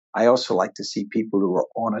I also like to see people who are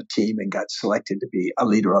on a team and got selected to be a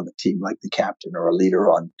leader on the team, like the captain or a leader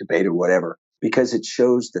on debate or whatever, because it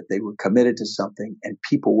shows that they were committed to something and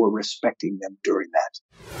people were respecting them during that.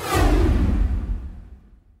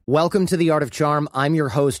 Welcome to The Art of Charm. I'm your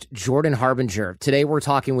host, Jordan Harbinger. Today we're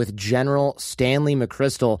talking with General Stanley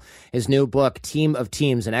McChrystal. His new book, Team of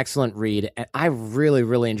Teams, an excellent read. And I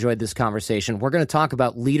really enjoyed this conversation. We're going to talk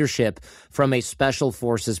about leadership from a special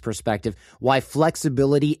forces perspective, why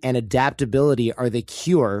flexibility and adaptability are the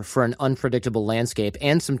cure for an unpredictable landscape,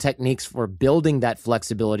 and some techniques for building that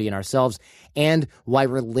flexibility in ourselves, and why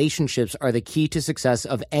relationships are the key to success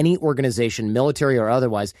of any organization, military or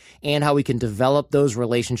otherwise, and how we can develop those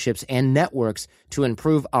relationships and networks to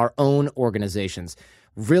improve our own organizations.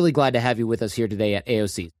 Really glad to have you with us here today at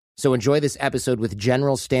AOC. So enjoy this episode with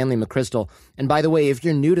General Stanley McChrystal. And by the way, if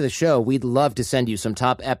you're new to the show, we'd love to send you some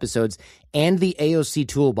top episodes and the AOC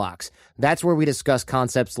Toolbox. That's where we discuss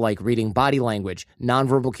concepts like reading body language,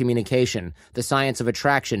 nonverbal communication, the science of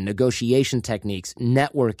attraction, negotiation techniques,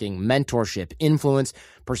 networking, mentorship, influence,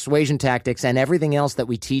 persuasion tactics, and everything else that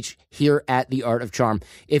we teach here at The Art of Charm.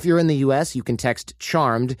 If you're in the U.S., you can text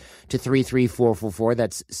CHARMED to 33444.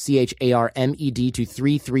 That's CHARMED to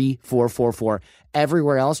 33444.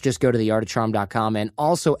 Everywhere else, just go to theartofcharm.com, and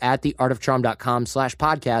also at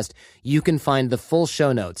theartofcharm.com/podcast, you can find the full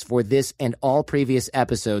show notes for this and all previous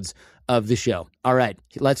episodes of the show. All right,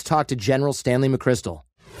 let's talk to General Stanley McChrystal.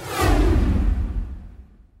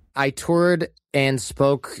 I toured and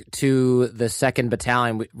spoke to the 2nd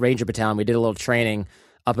Battalion, Ranger Battalion. We did a little training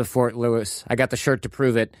up at Fort Lewis. I got the shirt to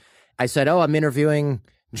prove it. I said, I'm interviewing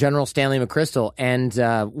General Stanley McChrystal. And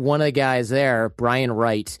one of the guys there, Brian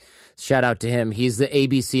Wright, shout out to him. He's the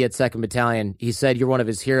ABC at 2nd Battalion. He said you're one of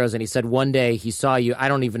his heroes. And he said one day he saw you, I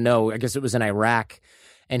don't even know, I guess it was in Iraq,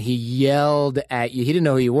 and he yelled at you. He didn't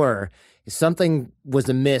know who you were. Something was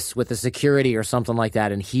amiss with the security or something like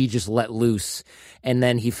that, and he just let loose. And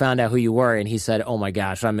then he found out who you were, and he said, oh my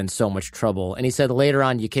gosh, I'm in so much trouble. And he said later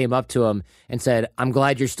on you came up to him and said, I'm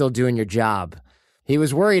glad you're still doing your job. He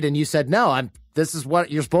was worried, and you said, no, this is what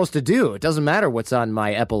you're supposed to do. It doesn't matter what's on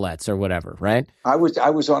my epaulets or whatever, right? I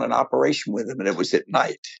was on an operation with him, and it was at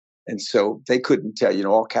night. And so they couldn't tell,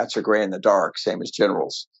 all cats are gray in the dark, same as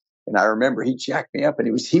generals. And I remember he jacked me up, and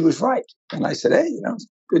he was right. And I said, hey,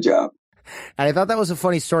 good job. And I thought that was a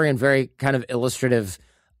funny story and very kind of illustrative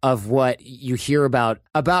of what you hear about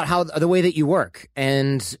how the way that you work.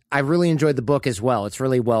 And I really enjoyed the book as well. It's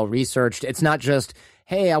really well researched. It's not just,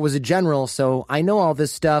 hey, I was a general, so I know all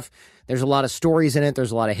this stuff. There's a lot of stories in it.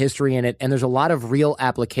 There's a lot of history in it. And there's a lot of real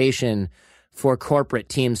application for corporate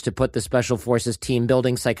teams to put the Special Forces team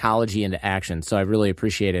building psychology into action. So I really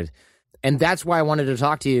appreciate it. And that's why I wanted to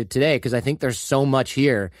talk to you today, because I think there's so much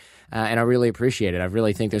here. And I really appreciate it. I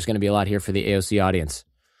really think there's going to be a lot here for the AOC audience.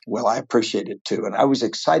 Well, I appreciate it too. And I was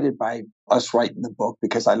excited by us writing the book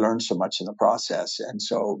because I learned so much in the process. And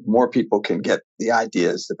so more people can get the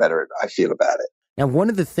ideas, the better I feel about it. Now, one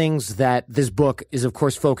of the things that this book is, of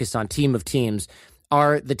course, focused on, Team of Teams,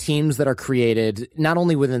 are the teams that are created not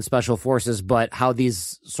only within Special Forces, but how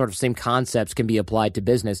these sort of same concepts can be applied to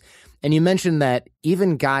business. And you mentioned that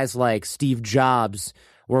even guys like Steve Jobs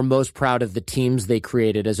were most proud of the teams they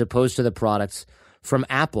created as opposed to the products from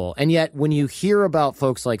Apple. And yet when you hear about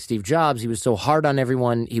folks like Steve Jobs, he was so hard on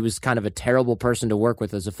everyone. He was kind of a terrible person to work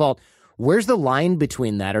with as a fault. Where's the line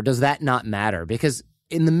between that, or does that not matter? Because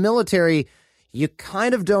in the military, you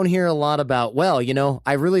kind of don't hear a lot about,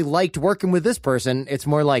 I really liked working with this person. It's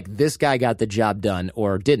more like this guy got the job done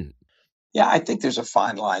or didn't. Yeah, I think there's a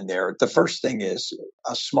fine line there. The first thing is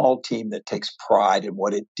a small team that takes pride in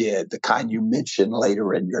what it did, the kind you mentioned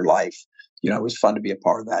later in your life. It was fun to be a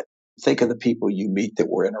part of that. Think of the people you meet that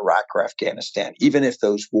were in Iraq or Afghanistan, even if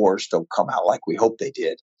those wars don't come out like we hope they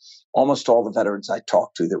did. Almost all the veterans I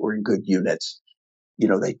talked to that were in good units,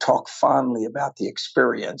 they talk fondly about the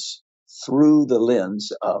experience through the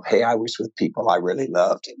lens of, hey, I was with people I really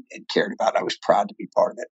loved and cared about. I was proud to be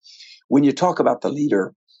part of it. When you talk about the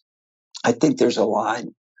leader, I think there's a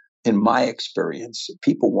line. In my experience,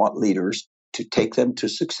 people want leaders to take them to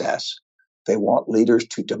success. They want leaders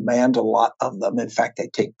to demand a lot of them. In fact, they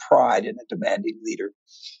take pride in a demanding leader.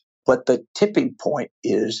 But the tipping point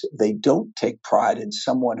is they don't take pride in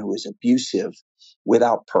someone who is abusive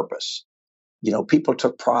without purpose. People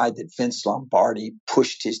took pride that Vince Lombardi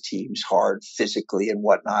pushed his teams hard physically and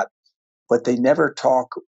whatnot, but they never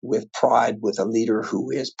talk with pride with a leader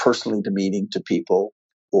who is personally demeaning to people,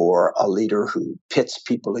 or a leader who pits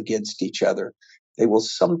people against each other. They will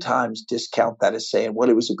sometimes discount that as saying, well,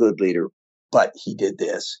 he was a good leader, but he did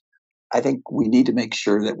this. I think we need to make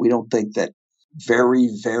sure that we don't think that very,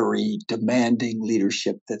 very demanding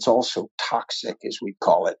leadership that's also toxic, as we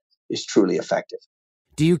call it, is truly effective.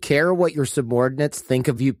 Do you care what your subordinates think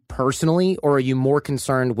of you personally, or are you more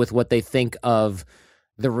concerned with what they think of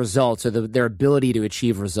the results or their ability to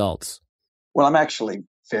achieve results? Well, I'm actually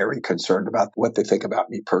very concerned about what they think about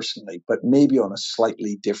me personally, but maybe on a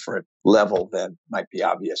slightly different level than might be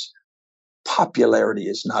obvious. Popularity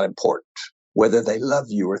is not important, whether they love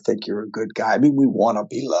you or think you're a good guy. I mean, we want to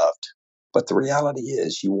be loved, but the reality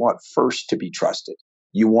is you want first to be trusted.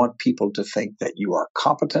 You want people to think that you are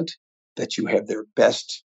competent, that you have their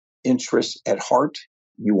best interests at heart.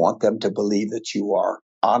 You want them to believe that you are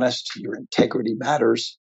honest, your integrity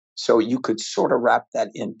matters. So you could sort of wrap that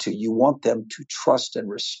into you want them to trust and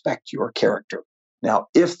respect your character. Now,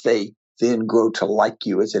 if they then grow to like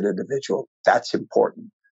you as an individual, that's important.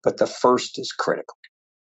 But the first is critical.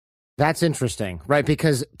 That's interesting, right?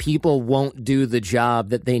 Because people won't do the job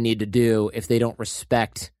that they need to do if they don't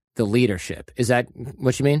respect the leadership. Is that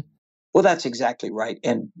what you mean? Well, that's exactly right.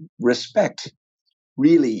 And respect,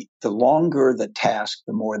 really, the longer the task,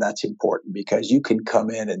 the more that's important because you can come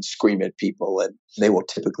in and scream at people and they will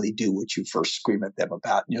typically do what you first scream at them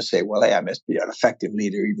about. And you'll say, well, hey, I must be an effective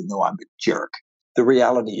leader even though I'm a jerk. The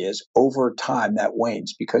reality is over time that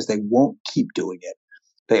wanes because they won't keep doing it.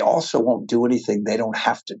 They also won't do anything they don't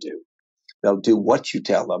have to do. They'll do what you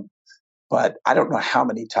tell them. But I don't know how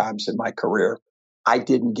many times in my career I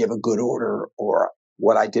didn't give a good order or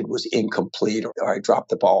what I did was incomplete or I dropped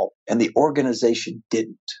the ball and the organization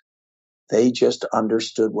didn't. They just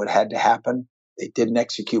understood what had to happen. They didn't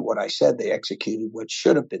execute what I said. They executed what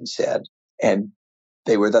should have been said and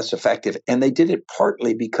they were thus effective. And they did it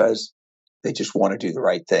partly because they just want to do the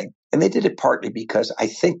right thing. And they did it partly because I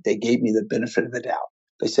think they gave me the benefit of the doubt.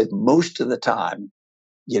 They said most of the time,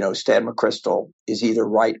 Stan McChrystal is either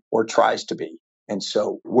right or tries to be. And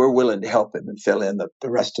so we're willing to help him and fill in the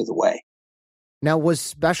rest of the way. Now, was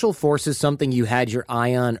special forces something you had your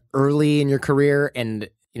eye on early in your career? And,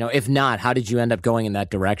 if not, how did you end up going in that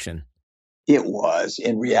direction? It was.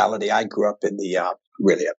 In reality, I grew up in the,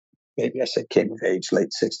 maybe I said came of age, late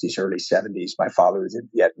 60s, early 70s. My father was in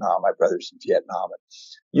Vietnam. My brother's in Vietnam. And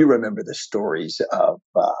you remember the stories of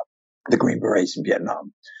the Green Berets in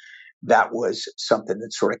Vietnam. That was something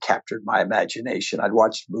that sort of captured my imagination. I'd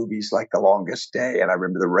watched movies like The Longest Day, and I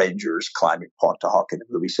remember the Rangers climbing Pontohawk in the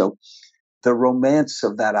movie. So the romance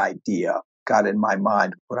of that idea got in my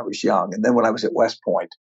mind when I was young. And then when I was at West Point,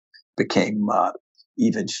 became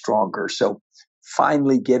even stronger. So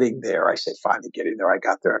finally getting there, I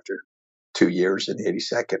got there after 2 years in the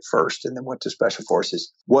 82nd first, and then went to Special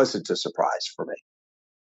Forces, wasn't a surprise for me.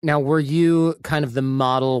 Now, were you kind of the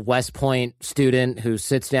model West Point student who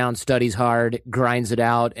sits down, studies hard, grinds it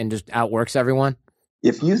out, and just outworks everyone?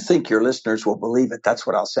 If you think your listeners will believe it, that's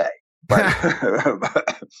what I'll say.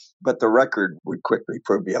 But the record would quickly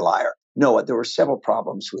prove me a liar. No, there were several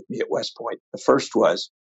problems with me at West Point. The first was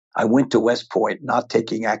I went to West Point not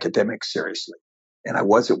taking academics seriously, and I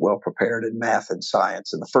wasn't well prepared in math and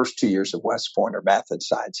science. And the first 2 years of West Point are math and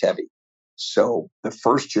science heavy. So the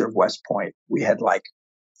first year of West Point, we had like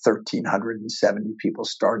 1,370 people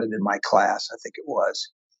started in my class, I think it was.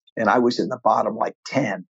 And I was in the bottom like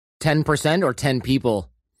 10. 10% or 10 people?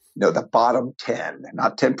 No, the bottom 10,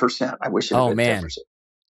 not 10%. I wish it had been 10%.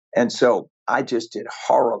 And so I just did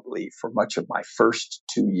horribly for much of my first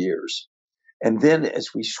 2 years. And then as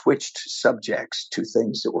we switched subjects to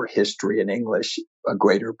things that were history and English, a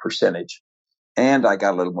greater percentage, and I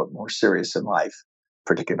got a little bit more serious in life,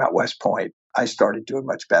 particularly about West Point, I started doing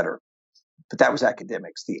much better. But that was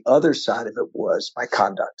academics. The other side of it was my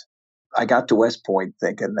conduct. I got to West Point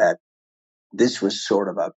thinking that this was sort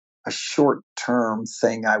of a short-term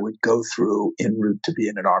thing I would go through en route to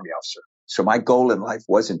being an Army officer. So my goal in life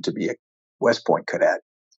wasn't to be a West Point cadet.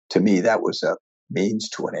 To me, that was a means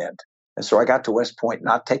to an end. And so I got to West Point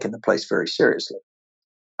not taking the place very seriously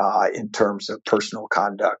in terms of personal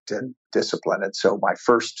conduct and discipline. And so my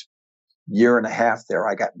first year and a half there,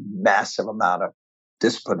 I got massive amount of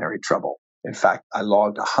disciplinary trouble. In fact, I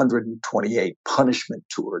logged 128 punishment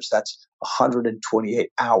tours. That's 128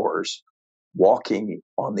 hours walking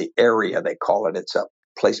on the area, they call it. It's a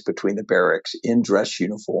place between the barracks in dress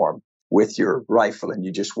uniform with your rifle, and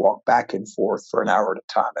you just walk back and forth for an hour at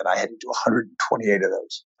a time. And I had to do 128 of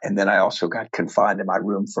those. And then I also got confined in my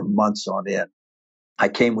room for months on end. I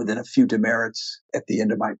came within a few demerits at the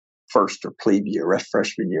end of my first or plebe year,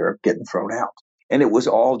 freshman year, of getting thrown out. And it was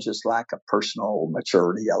all just lack of personal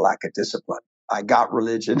maturity, a lack of discipline. I got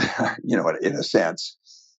religion, in a sense,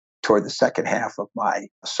 toward the second half of my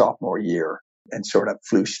sophomore year and sort of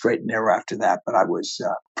flew straight and narrow after that. But I was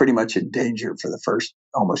pretty much in danger for the first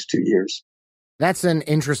almost 2 years. That's an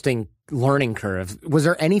interesting learning curve. Was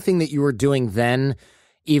there anything that you were doing then,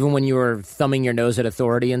 even when you were thumbing your nose at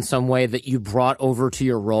authority in some way, that you brought over to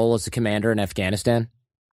your role as a commander in Afghanistan?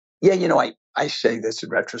 Yeah, I say this in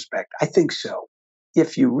retrospect. I think so.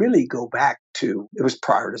 If you really go back to, it was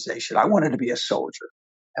prioritization. I wanted to be a soldier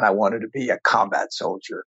and I wanted to be a combat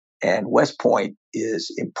soldier. And West Point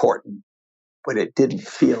is important, but it didn't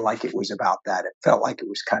feel like it was about that. It felt like it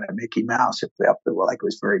was kind of Mickey Mouse. It felt like it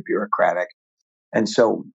was very bureaucratic. And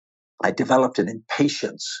so I developed an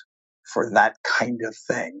impatience for that kind of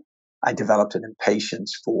thing. I developed an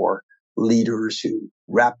impatience for leaders who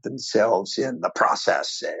wrap themselves in the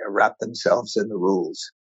process, wrap themselves in the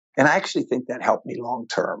rules. And I actually think that helped me long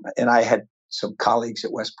term. And I had some colleagues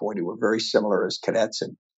at West Point who were very similar as cadets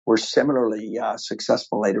and were similarly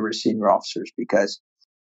successful later as senior officers, because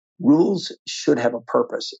rules should have a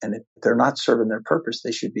purpose. And if they're not serving their purpose,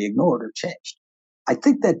 they should be ignored or changed. I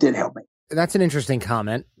think that did help me. That's an interesting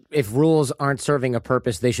comment. If rules aren't serving a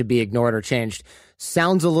purpose, they should be ignored or changed.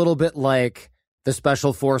 Sounds a little bit like the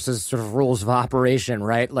special forces sort of rules of operation,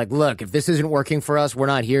 right? Like, look, if this isn't working for us, we're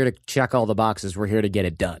not here to check all the boxes. We're here to get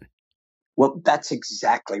it done. Well, that's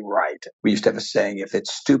exactly right. We used to have a saying, if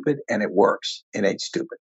it's stupid and it works, it ain't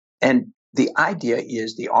stupid. And the idea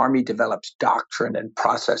is the Army develops doctrine and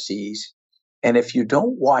processes. And if you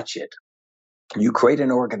don't watch it, you create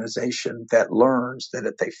an organization that learns that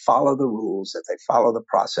if they follow the rules, that they follow the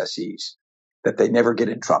processes, that they never get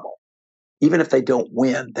in trouble. Even if they don't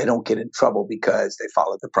win, they don't get in trouble because they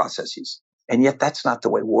follow the processes. And yet that's not the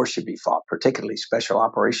way war should be fought, particularly special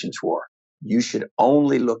operations war. You should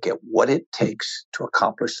only look at what it takes to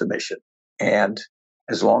accomplish the mission. And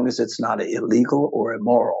as long as it's not illegal or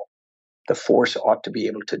immoral, the force ought to be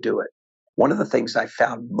able to do it. One of the things I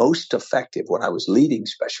found most effective when I was leading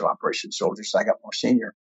special operations soldiers, I got more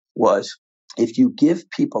senior, was if you give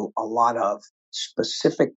people a lot of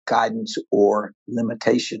specific guidance or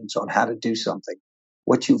limitations on how to do something,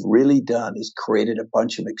 what you've really done is created a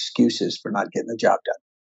bunch of excuses for not getting the job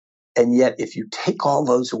done. And yet, if you take all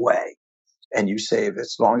those away and you say,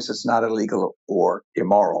 as long as it's not illegal or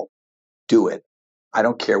immoral, do it. I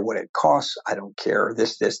don't care what it costs. I don't care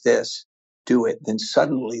this, do it. Then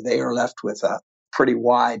suddenly they are left with a pretty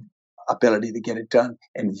wide ability to get it done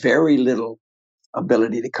and very little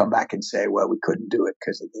ability to come back and say, well, we couldn't do it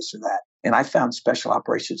because of this or that. And I found special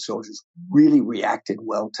operations soldiers really reacted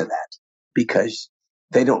well to that because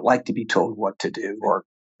they don't like to be told what to do or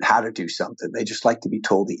how to do something. They just like to be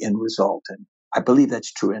told the end result. And I believe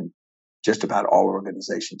that's true in just about all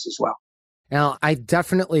organizations as well. Now, I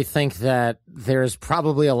definitely think that there's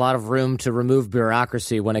probably a lot of room to remove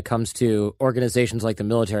bureaucracy when it comes to organizations like the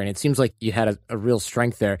military, and it seems like you had a real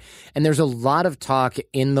strength there. And there's a lot of talk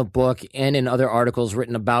in the book and in other articles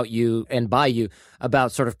written about you and by you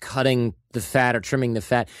about sort of cutting the fat or trimming the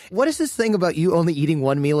fat. What is this thing about you only eating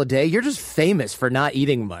one meal a day? You're just famous for not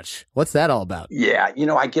eating much. What's that all about? Yeah,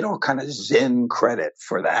 I get all kind of Zen credit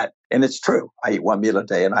for that. And it's true. I eat one meal a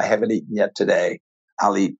day, and I haven't eaten yet today.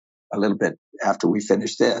 I'll eat a little bit after we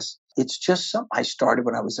finish this. It's just something I started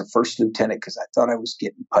when I was a first lieutenant because I thought I was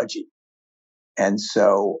getting pudgy. And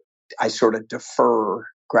so I sort of defer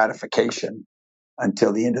gratification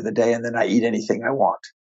until the end of the day, and then I eat anything I want.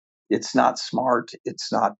 It's not smart. It's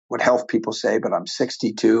not what health people say, but I'm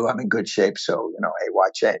 62. I'm in good shape. So, hey, why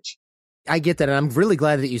change? I get that. And I'm really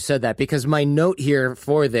glad that you said that, because my note here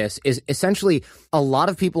for this is essentially a lot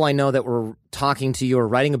of people I know that were talking to you or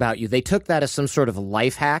writing about you, they took that as some sort of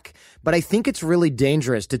life hack. But I think it's really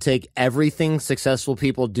dangerous to take everything successful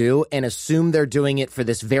people do and assume they're doing it for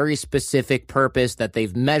this very specific purpose that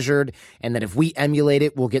they've measured, and that if we emulate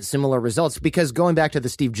it, we'll get similar results. Because going back to the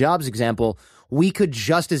Steve Jobs example, we could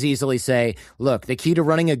just as easily say, look, the key to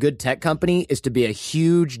running a good tech company is to be a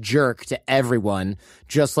huge jerk to everyone,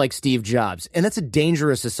 just like Steve Jobs. And that's a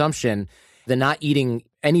dangerous assumption, than not eating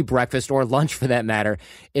any breakfast or lunch for that matter.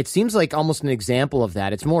 It seems like almost an example of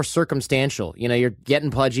that. It's more circumstantial. You're getting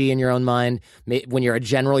pudgy in your own mind. When you're a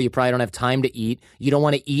general, you probably don't have time to eat. You don't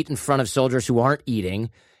want to eat in front of soldiers who aren't eating.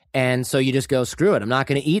 And so you just go, screw it, I'm not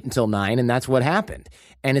going to eat until 9. And that's what happened.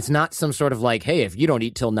 And it's not some sort of like, hey, if you don't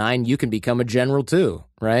eat till 9, you can become a general too,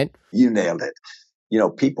 right? You nailed it.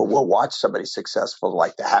 People will watch somebody successful,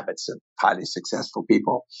 like the habits of highly successful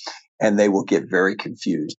people, and they will get very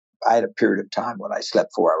confused. I had a period of time when I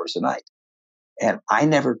slept 4 hours a night, and I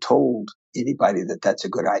never told anybody that that's a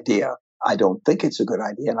good idea. I don't think it's a good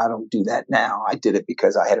idea, and I don't do that now. I did it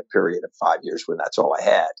because I had a period of 5 years when that's all I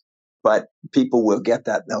had. But people will get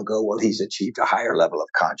that and they'll go, well, he's achieved a higher level of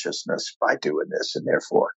consciousness by doing this, and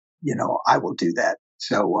therefore, I will do that.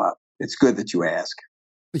 So it's good that you ask.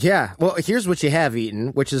 Yeah. Well, here's what you have eaten,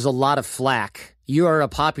 which is a lot of flack. You are a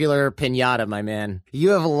popular pinata, my man.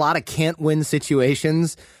 You have a lot of can't win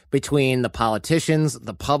situations between the politicians,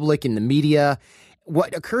 the public, and the media.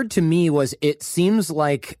 What occurred to me was it seems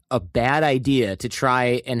like a bad idea to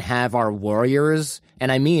try and have our warriors,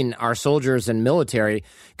 and I mean our soldiers and military,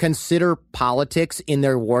 consider politics in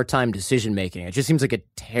their wartime decision making. It just seems like a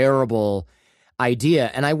terrible idea.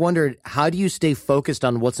 And I wondered, how do you stay focused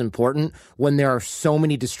on what's important when there are so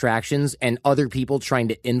many distractions and other people trying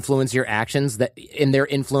to influence your actions that in their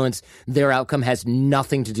influence, their outcome has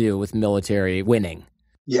nothing to do with military winning?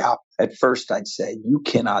 Yeah. At first, I'd say you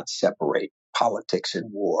cannot separate politics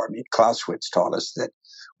and war. I mean, Clausewitz taught us that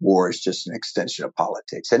war is just an extension of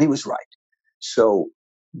politics, and he was right. So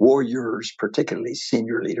warriors, particularly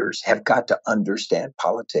senior leaders, have got to understand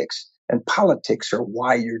politics. And politics are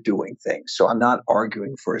why you're doing things. So I'm not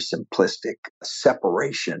arguing for a simplistic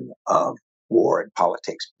separation of war and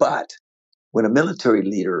politics. But when a military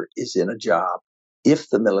leader is in a job, if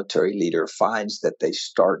the military leader finds that they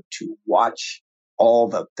start to watch all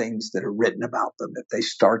the things that are written about them, that they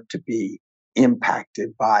start to be impacted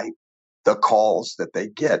by the calls that they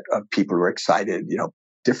get of people who are excited,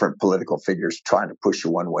 different political figures trying to push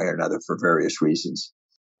you one way or another for various reasons.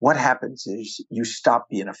 What happens is you stop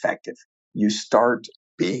being effective. You start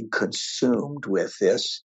being consumed with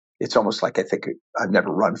this. It's almost like, I think, I've never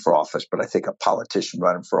run for office, but I think a politician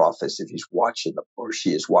running for office, if he's watching or she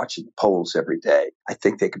is watching the polls every day, I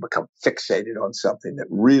think they can become fixated on something that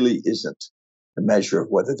really isn't the measure of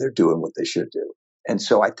whether they're doing what they should do. And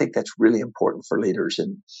so I think that's really important for leaders.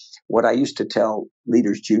 And what I used to tell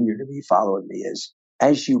leaders junior to me following me is,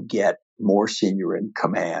 as you get more senior in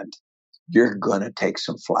command, you're going to take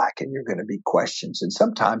some flack and you're going to be questions. And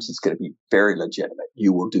sometimes it's going to be very legitimate.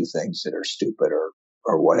 You will do things that are stupid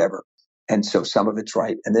or whatever. And so some of it's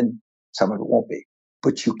right. And then some of it won't be.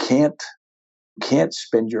 But you can't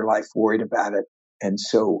spend your life worried about it. And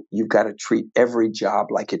so you've got to treat every job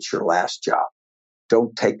like it's your last job.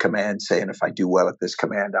 Don't take command saying, if I do well at this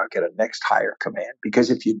command, I'll get a next higher command. Because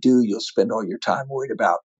if you do, you'll spend all your time worried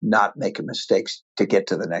about not making mistakes to get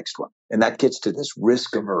to the next one. And that gets to this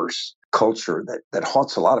risk averse culture that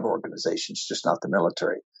haunts a lot of organizations, just not the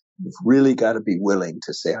military. You've really got to be willing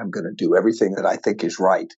to say, I'm going to do everything that I think is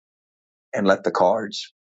right and let the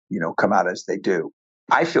cards, come out as they do.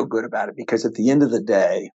 I feel good about it because at the end of the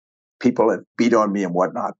day, people have beat on me and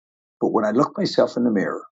whatnot. But when I look myself in the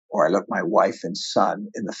mirror, or I look my wife and son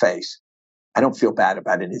in the face, I don't feel bad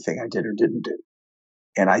about anything I did or didn't do.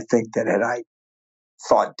 And I think that had I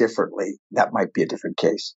thought differently, that might be a different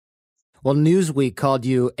case. Well, Newsweek called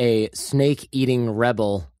you a snake-eating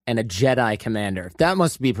rebel and a Jedi commander. That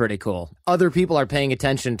must be pretty cool. Other people are paying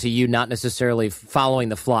attention to you, not necessarily following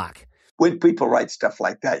the flock. When people write stuff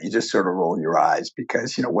like that, you just sort of roll your eyes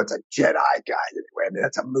because, what's a Jedi guy anyway? I mean,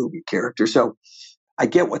 that's a movie character. So I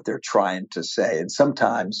get what they're trying to say. And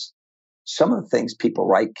sometimes some of the things people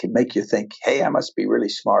write can make you think, hey, I must be really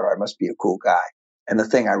smart or I must be a cool guy. And the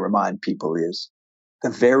thing I remind people is the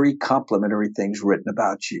very complimentary things written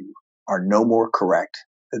about you are no more correct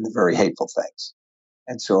than the very hateful things.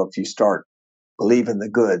 And so if you start believing the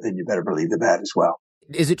good, then you better believe the bad as well.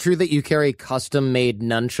 Is it true that you carry custom-made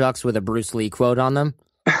nunchucks with a Bruce Lee quote on them?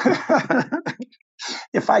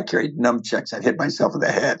 If I carried nunchucks, I'd hit myself in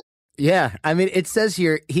the head. Yeah, I mean, it says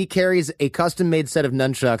here he carries a custom-made set of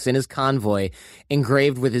nunchucks in his convoy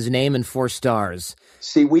engraved with his name and 4 stars.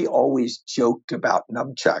 See, we always joked about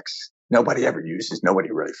nunchucks. Nobody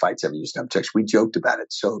really fights ever use nunchucks. We joked about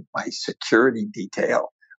it. So my security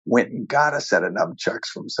detail went and got a set of nunchucks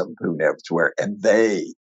from some who knows where, and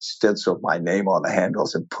they stenciled my name on the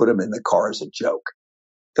handles and put them in the car as a joke.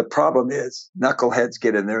 The problem is knuckleheads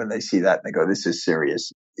get in there and they see that and they go, this is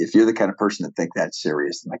serious. If you're the kind of person that think that's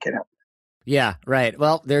serious, then I can't help it. Yeah, right.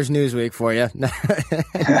 Well, there's Newsweek for you.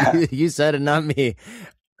 You said it, not me.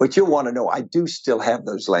 But you'll want to know, I do still have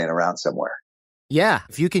those laying around somewhere. Yeah,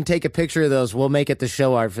 if you can take a picture of those, we'll make it the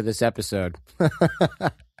show art for this episode.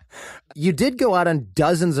 You did go out on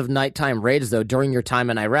dozens of nighttime raids, though, during your time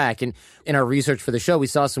in Iraq. And in our research for the show, we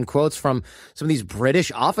saw some quotes from some of these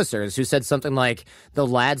British officers who said something like, the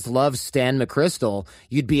lads love Stan McChrystal.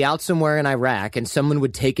 You'd be out somewhere in Iraq and someone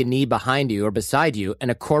would take a knee behind you or beside you,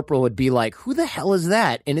 and a corporal would be like, who the hell is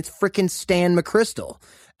that? And it's frickin' Stan McChrystal.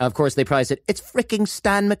 Of course, they probably said, it's fricking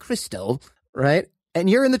Stan McChrystal, right? And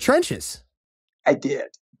you're in the trenches. I did.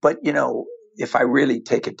 But, if I really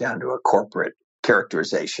take it down to a corporate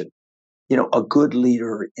characterization, a good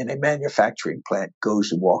leader in a manufacturing plant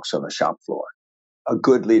goes and walks on the shop floor. A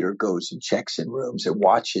good leader goes and checks in rooms and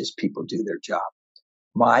watches people do their job.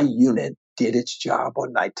 My unit did its job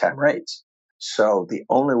on nighttime raids. So the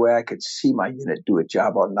only way I could see my unit do a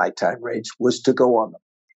job on nighttime raids was to go on them.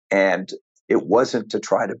 And it wasn't to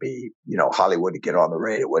try to be, Hollywood to get on the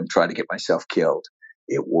raid. It wasn't trying to get myself killed.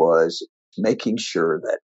 It was making sure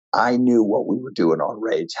that I knew what we were doing on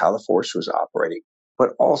raids, how the force was operating. But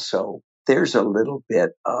also, there's a little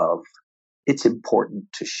bit of, it's important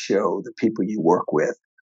to show the people you work with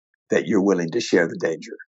that you're willing to share the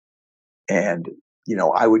danger. And,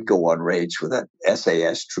 I would go on raids with an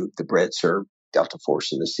SAS troop, the Brits or Delta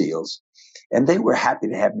Force or the SEALs, and they were happy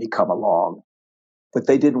to have me come along, but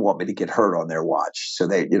they didn't want me to get hurt on their watch. So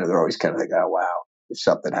they're always kind of like, oh, wow, if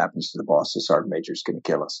something happens to the boss, the sergeant major is going to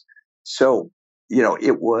kill us. So,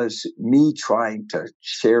 it was me trying to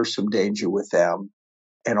share some danger with them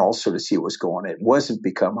and also to see what was going on. It wasn't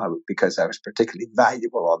because I was particularly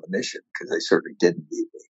valuable on the mission, because they certainly didn't need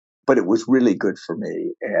me, but it was really good for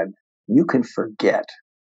me. And you can forget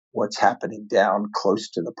what's happening down close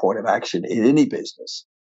to the point of action in any business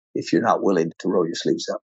if you're not willing to roll your sleeves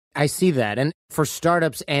up. I see that. And for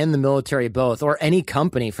startups and the military both, or any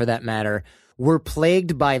company for that matter, we're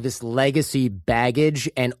plagued by this legacy baggage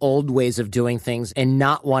and old ways of doing things and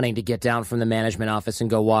not wanting to get down from the management office and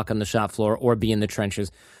go walk on the shop floor or be in the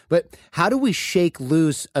trenches. But how do we shake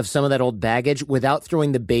loose of some of that old baggage without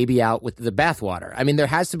throwing the baby out with the bathwater? I mean, there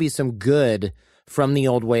has to be some good from the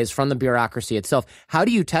old ways, from the bureaucracy itself. How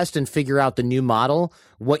do you test and figure out the new model,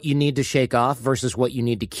 what you need to shake off versus what you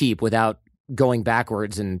need to keep without going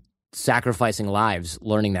backwards and sacrificing lives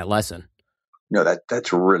learning that lesson? No,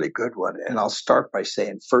 that's a really good one. And I'll start by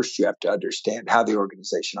saying, first, you have to understand how the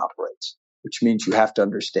organization operates, which means you have to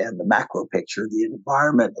understand the macro picture, the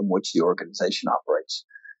environment in which the organization operates.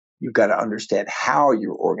 You've got to understand how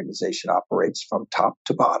your organization operates from top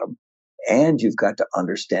to bottom. And you've got to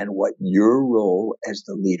understand what your role as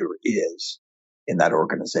the leader is in that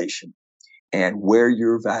organization and where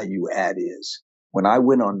your value add is. When I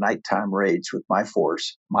went on nighttime raids with my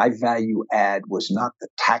force, my value add was not the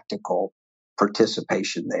tactical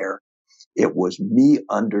participation there. It was me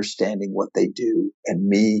understanding what they do and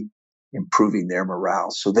me improving their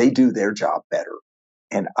morale so they do their job better.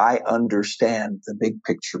 And I understand the big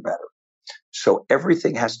picture better. So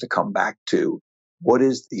everything has to come back to what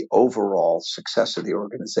is the overall success of the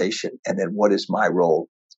organization, and then what is my role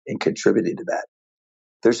in contributing to that.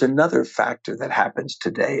 There's another factor that happens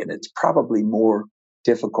today, and it's probably more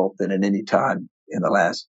difficult than at any time in the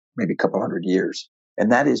last maybe couple hundred years.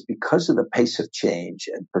 And that is because of the pace of change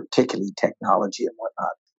and particularly technology and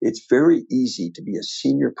whatnot. It's very easy to be a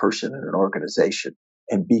senior person in an organization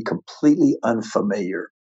and be completely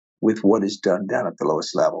unfamiliar with what is done down at the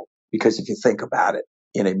lowest level. Because if you think about it,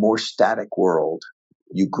 in a more static world,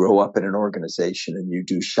 you grow up in an organization and you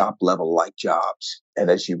do shop level like jobs.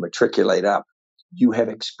 And as you matriculate up, you have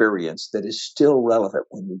experience that is still relevant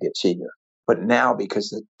when you get senior. But now, because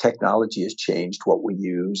the technology has changed what we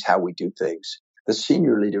use, how we do things, the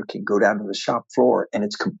senior leader can go down to the shop floor and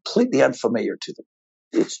it's completely unfamiliar to them.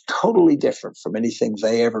 It's totally different from anything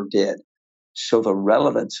they ever did. So the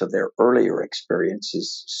relevance of their earlier experience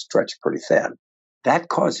is stretched pretty thin. That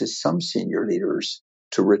causes some senior leaders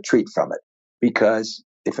to retreat from it, because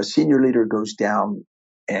if a senior leader goes down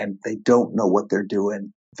and they don't know what they're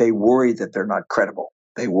doing, they worry that they're not credible.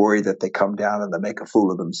 They worry that they come down and they make a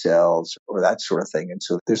fool of themselves or that sort of thing. And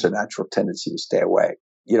so there's a natural tendency to stay away.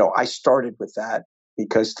 I started with that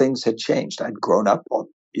because things had changed. I'd grown up on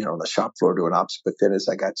the shop floor doing ops, but then as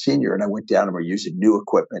I got senior and I went down and we're using new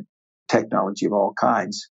equipment, technology of all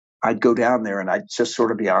kinds, I'd go down there and I'd just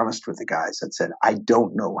sort of be honest with the guys. I'd said, I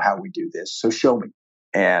don't know how we do this, so show me.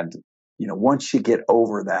 And, once you get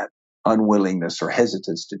over that unwillingness or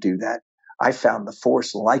hesitance to do that, I found the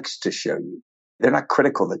force likes to show you. They're not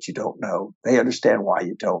critical that you don't know. They understand why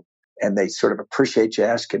you don't. And they sort of appreciate you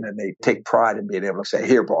asking, and they take pride in being able to say,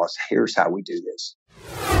 here, boss, here's how we do this.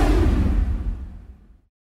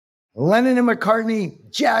 Lennon and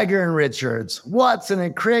McCartney, Jagger and Richards, Watson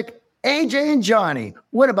and Crick, AJ and Johnny.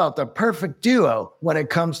 What about the perfect duo when it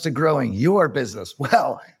comes to growing your business?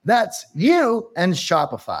 Well, that's you and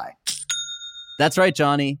Shopify. That's right,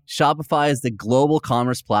 Johnny. Shopify is the global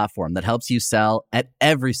commerce platform that helps you sell at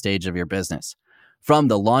every stage of your business. From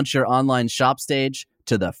the launch your online shop stage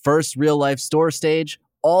to the first real life store stage,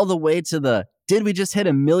 all the way to the did we just hit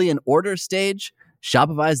 1 million orders stage?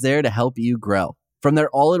 Shopify's there to help you grow. From their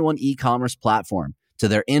all-in-one e-commerce platform to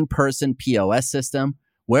their in-person POS system,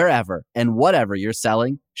 wherever and whatever you're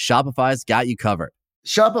selling, Shopify's got you covered.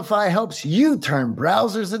 Shopify helps you turn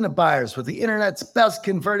browsers into buyers with the internet's best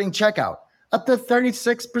converting checkout, up to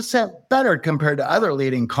 36% better compared to other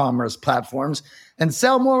leading commerce platforms, and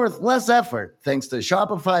sell more with less effort thanks to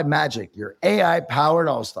Shopify Magic, your AI-powered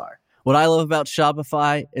all-star. What I love about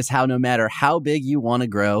Shopify is how no matter how big you want to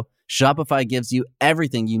grow, Shopify gives you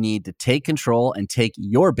everything you need to take control and take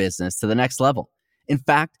your business to the next level. In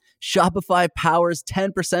fact, Shopify powers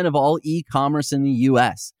 10% of all e-commerce in the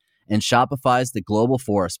U.S., and Shopify is the global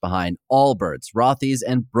force behind Allbirds, Rothy's,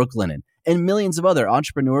 and Brooklinen, and millions of other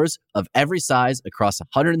entrepreneurs of every size across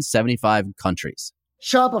 175 countries.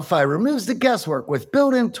 Shopify removes the guesswork with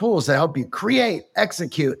built-in tools that help you create,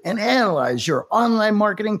 execute, and analyze your online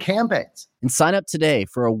marketing campaigns. And sign up today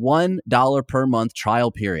for a $1 per month trial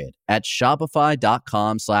period at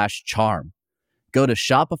shopify.com/charm. Go to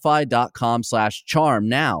shopify.com/charm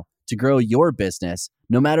now to grow your business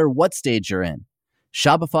no matter what stage you're in.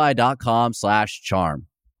 Shopify.com/charm.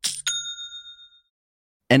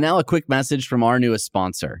 And now a quick message from our newest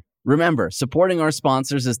sponsor. Remember, supporting our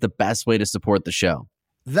sponsors is the best way to support the show.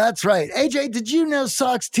 That's right. AJ, did you know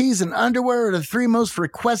socks, tees, and underwear are the 3 most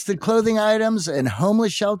requested clothing items in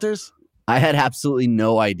homeless shelters? I had absolutely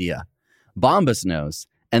no idea. Bombas knows,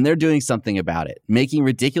 and they're doing something about it, making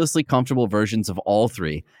ridiculously comfortable versions of all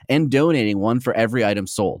 3 and donating one for every item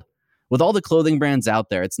sold. With all the clothing brands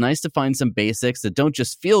out there, it's nice to find some basics that don't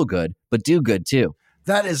just feel good, but do good too.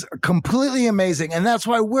 That is completely amazing, and that's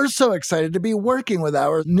why we're so excited to be working with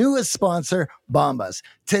our newest sponsor, Bombas.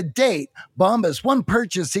 To date, Bombas' 1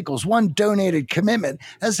 purchase equals 1 donated commitment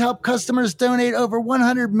has helped customers donate over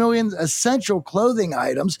 100 million essential clothing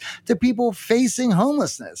items to people facing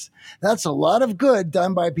homelessness. That's a lot of good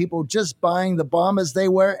done by people just buying the Bombas they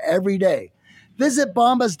wear every day. Visit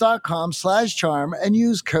bombas.com/charm and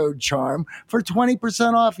use code CHARM for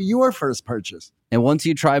 20% off your first purchase. And once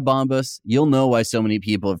you try Bombas, you'll know why so many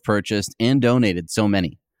people have purchased and donated so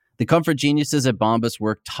many. The comfort geniuses at Bombas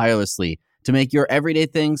work tirelessly to make your everyday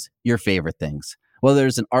things your favorite things. Whether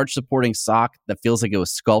it's an arch-supporting sock that feels like it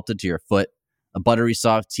was sculpted to your foot, a buttery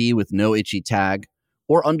soft tee with no itchy tag,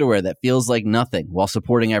 or underwear that feels like nothing while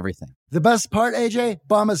supporting everything. The best part, AJ,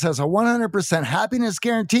 Bombas has a 100% happiness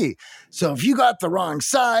guarantee. So if you got the wrong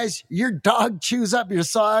size, your dog chews up your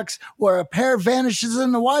socks, or a pair vanishes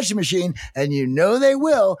in the washing machine, and you know they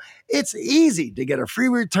will, it's easy to get a free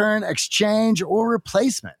return, exchange, or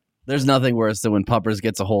replacement. There's nothing worse than when Puppers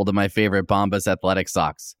gets a hold of my favorite Bombas athletic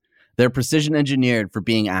socks. They're precision engineered for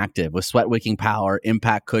being active with sweat-wicking power,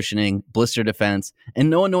 impact cushioning, blister defense, and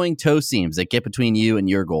no annoying toe seams that get between you and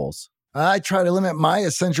your goals. I try to limit my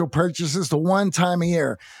essential purchases to 1 time a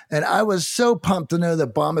year, and I was so pumped to know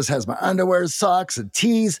that Bombas has my underwear, socks, and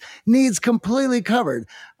tees needs completely covered.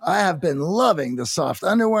 I have been loving the soft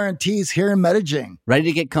underwear and tees here in Medellin. Ready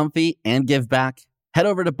to get comfy and give back? Head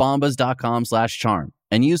over to bombas.com/charm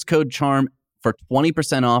and use code CHARM for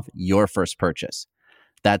 20% off your first purchase.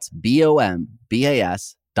 That's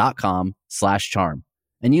BOMBAS.com/charm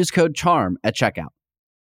and use code CHARM at checkout.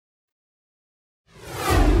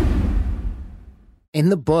 In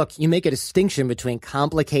the book, you make a distinction between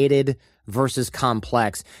complicated versus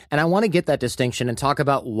complex. And I want to get that distinction and talk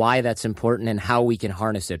about why that's important and how we can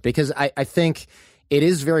harness it. Because I think it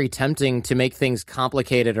is very tempting to make things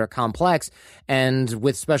complicated or complex. And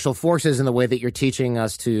with special forces and the way that you're teaching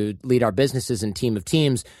us to lead our businesses and team of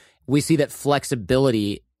teams, we see that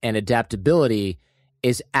flexibility and adaptability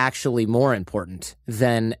is actually more important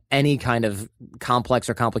than any kind of complex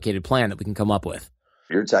or complicated plan that we can come up with.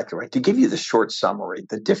 You're exactly right. To give you the short summary,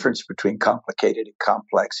 the difference between complicated and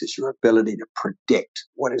complex is your ability to predict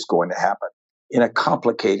what is going to happen. In a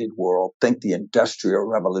complicated world, think the Industrial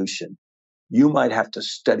Revolution, you might have to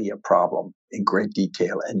study a problem in great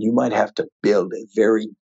detail, and you might have to build a very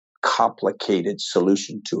complicated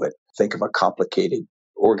solution to it. Think of a complicated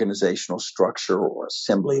organizational structure or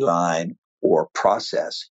assembly line or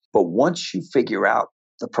process. But once you figure out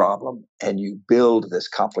the problem and you build this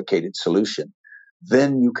complicated solution,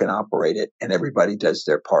 then you can operate it and everybody does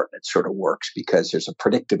their part. And it sort of works because there's a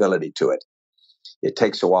predictability to it. It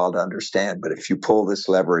takes a while to understand, but if you pull this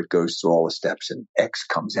lever, it goes through all the steps and X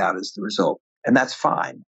comes out as the result. And that's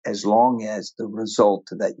fine as long as the result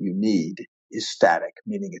that you need is static,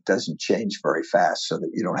 meaning it doesn't change very fast so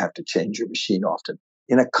that you don't have to change your machine often.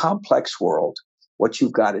 In a complex world, what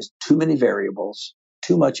you've got is too many variables,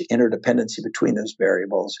 too much interdependency between those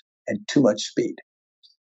variables, and too much speed.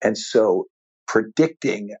 And so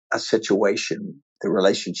predicting a situation, the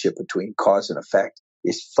relationship between cause and effect,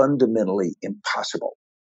 is fundamentally impossible.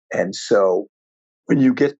 And so when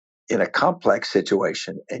you get in a complex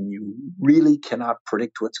situation and you really cannot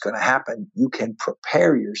predict what's going to happen, you can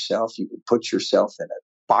prepare yourself. You can put yourself in a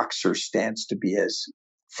boxer stance to be as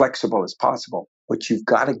flexible as possible. But you've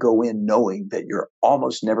got to go in knowing that you're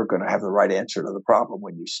almost never going to have the right answer to the problem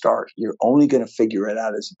when you start. You're only going to figure it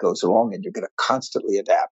out as it goes along, and you're going to constantly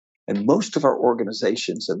adapt. And most of our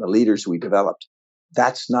organizations and the leaders we developed,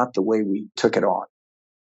 that's not the way we took it on.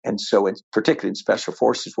 And so, particularly in special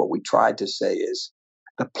forces, what we tried to say is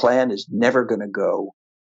the plan is never going to go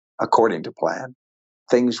according to plan.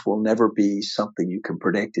 Things will never be something you can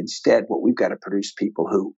predict. Instead, what we've got to produce people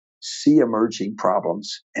who see emerging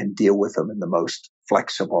problems and deal with them in the most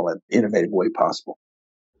flexible and innovative way possible.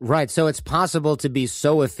 Right. So it's possible to be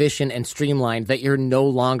so efficient and streamlined that you're no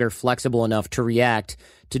longer flexible enough to react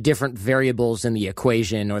to different variables in the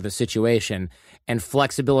equation or the situation. And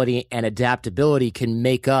flexibility and adaptability can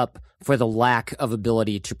make up for the lack of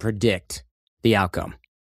ability to predict the outcome.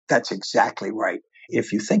 That's exactly right.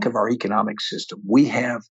 If you think of our economic system, we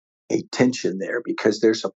have a tension there because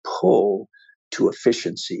there's a pull to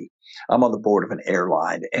efficiency. I'm on the board of an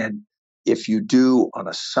airline, and if you do on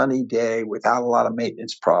a sunny day without a lot of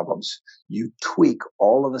maintenance problems, you tweak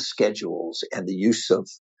all of the schedules and the use of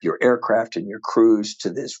your aircraft and your crews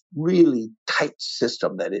to this really tight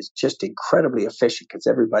system that is just incredibly efficient because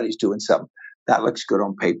everybody's doing something. That looks good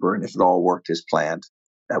on paper, and if it all worked as planned,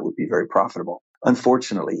 that would be very profitable.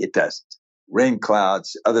 Unfortunately, it doesn't. Rain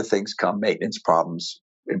clouds, other things come, maintenance problems,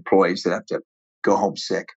 employees that have to go home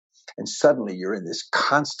sick. And suddenly you're in this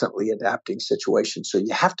constantly adapting situation. So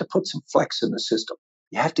you have to put some flex in the system.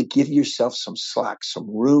 You have to give yourself some slack, some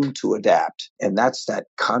room to adapt. And that's that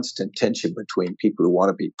constant tension between people who want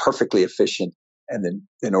to be perfectly efficient and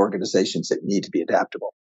then organizations that need to be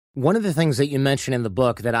adaptable. One of the things that you mentioned in the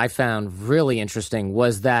book that I found really interesting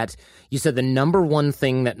was that you said the number one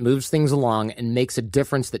thing that moves things along and makes a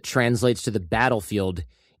difference that translates to the battlefield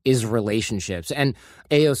is relationships. And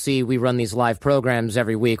AOC, we run these live programs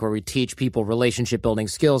every week where we teach people relationship building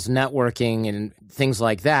skills, networking, and things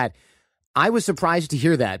like that. I was surprised to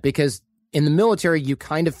hear that because in the military, you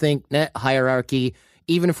kind of think hierarchy.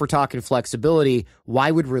 Even if we're talking flexibility,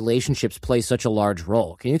 why would relationships play such a large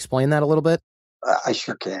role? Can you explain that a little bit? I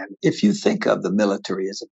sure can. If you think of the military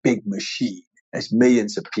as a big machine, as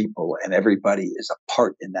millions of people and everybody is a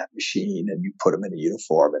part in that machine and you put them in a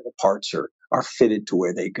uniform and the parts are fitted to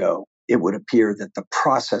where they go, it would appear that the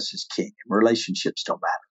process is king and relationships don't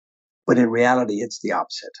matter. But in reality, it's the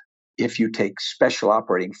opposite. If you take special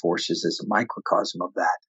operating forces as a microcosm of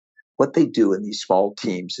that, what they do in these small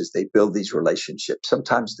teams is they build these relationships.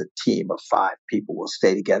 Sometimes the team of 5 people will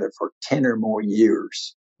stay together for 10 or more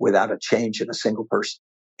years without a change in a single person.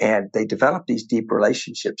 And they develop these deep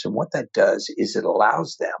relationships. And what that does is it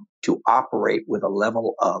allows them to operate with a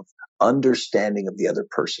level of understanding of the other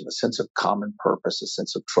person, a sense of common purpose, a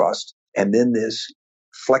sense of trust, and then this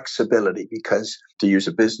flexibility, because to use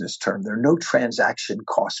a business term, there are no transaction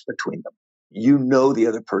costs between them. You know the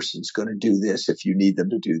other person's going to do this if you need them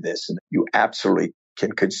to do this, and you absolutely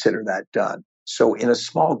can consider that done. So in a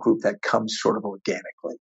small group, that comes sort of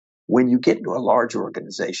organically. When you get into a large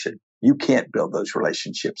organization, you can't build those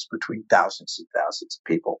relationships between thousands and thousands of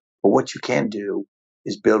people. But what you can do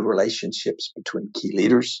is build relationships between key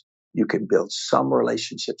leaders. You can build some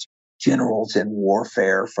relationships, generals in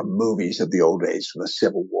warfare from movies of the old days, from the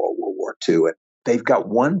Civil War, World War II. And they've got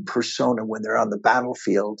one persona when they're on the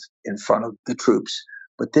battlefield in front of the troops.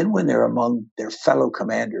 But then when they're among their fellow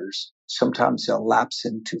commanders, sometimes they'll lapse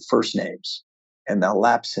into first names and they'll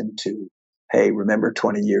lapse into, hey, remember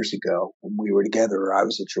 20 years ago when we were together or I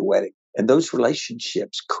was at your wedding? And those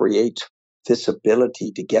relationships create this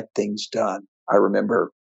ability to get things done. I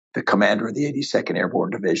remember the commander of the 82nd Airborne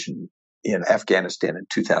Division in Afghanistan in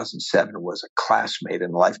 2007 was a classmate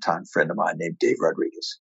and lifetime friend of mine named Dave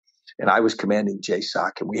Rodriguez. And I was commanding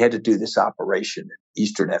JSOC, and we had to do this operation in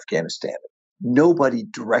eastern Afghanistan. Nobody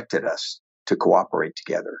directed us to cooperate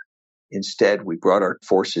together. Instead, we brought our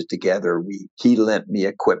forces together. He lent me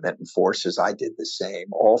equipment and forces. I did the same.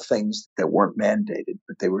 All things that weren't mandated,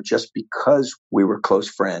 but they were just because we were close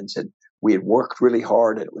friends and we had worked really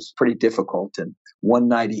hard and it was pretty difficult. And one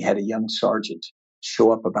night he had a young sergeant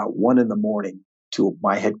show up about 1 a.m. to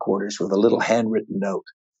my headquarters with a little handwritten note.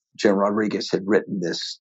 General Rodriguez had written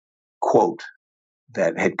this quote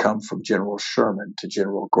that had come from General Sherman to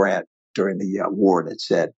General Grant during the war. And it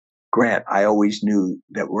said, "Grant, I always knew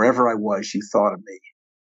that wherever I was, you thought of me.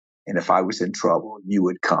 And if I was in trouble, you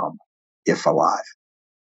would come, if alive."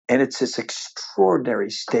 And it's this extraordinary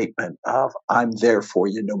statement of, I'm there for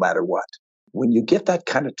you no matter what. When you get that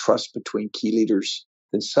kind of trust between key leaders,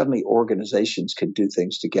 then suddenly organizations can do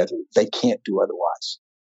things together they can't do otherwise.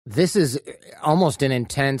 This is almost an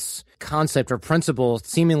intense concept or principle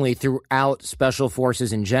seemingly throughout special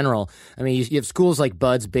forces in general. I mean, you have schools like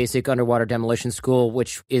BUDS, Basic Underwater Demolition School,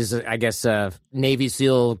 which is, I guess, a Navy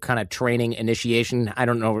SEAL kind of training initiation. I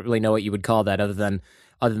don't really know what you would call that other than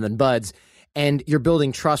BUDS. And you're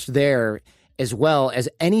building trust there. as well as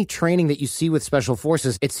any training that you see with special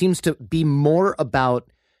forces, it seems to be more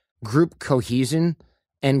about group cohesion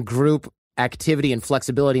and group activity and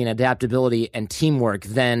flexibility and adaptability and teamwork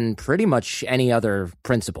than pretty much any other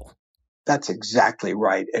principle. That's exactly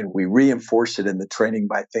right. And we reinforce it in the training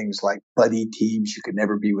by things like buddy teams. You can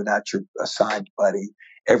never be without your assigned buddy.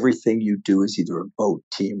 Everything you do is either a boat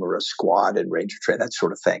team or a squad and ranger train, that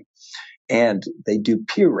sort of thing. And they do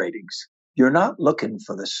peer ratings. You're not looking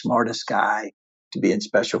for the smartest guy to be in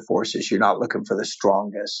special forces. You're not looking for the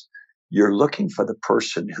strongest. You're looking for the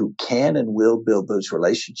person who can and will build those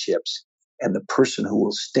relationships and the person who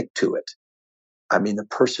will stick to it. I mean, the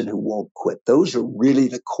person who won't quit. Those are really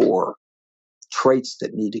the core traits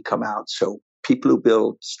that need to come out. So people who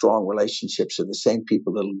build strong relationships are the same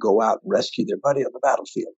people that'll go out and rescue their buddy on the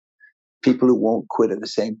battlefield. People who won't quit are the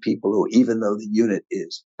same people who, even though the unit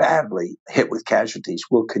is badly hit with casualties,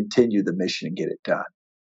 will continue the mission and get it done.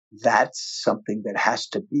 That's something that has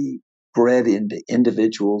to be bred into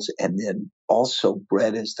individuals and then also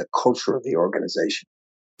bred as the culture of the organization.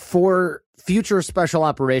 For future special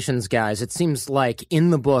operations guys, it seems like in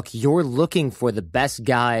the book, you're looking for the best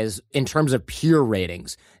guys in terms of peer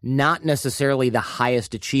ratings, not necessarily the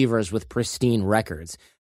highest achievers with pristine records.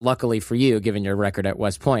 Luckily for you, given your record at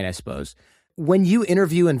West Point, I suppose. When you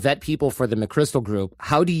interview and vet people for the McChrystal Group,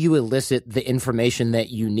 how do you elicit the information that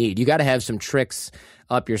you need? You got to have some tricks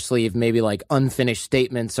up your sleeve, maybe like unfinished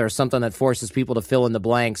statements or something that forces people to fill in the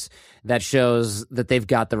blanks that shows that they've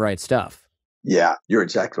got the right stuff. Yeah, you're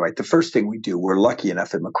exactly right. The first thing we do, we're lucky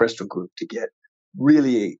enough at McChrystal Group to get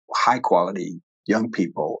really high quality young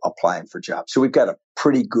people applying for jobs. So we've got a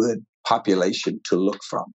pretty good population to look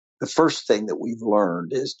from. The first thing that we've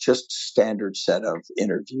learned is just standard set of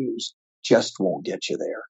interviews just won't get you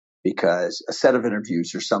there, because a set of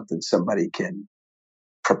interviews are something somebody can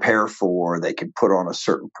prepare for, they can put on a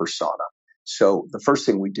certain persona. So the first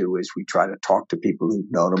thing we do is we try to talk to people who've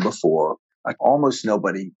known them before. Like almost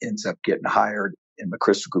nobody ends up getting hired in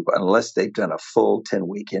McChrystal Group unless they've done a full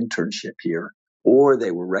 10-week internship here or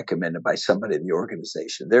they were recommended by somebody in the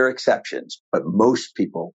organization. There are exceptions, but most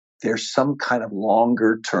people, there's some kind of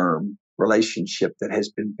longer term relationship that has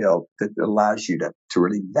been built that allows you to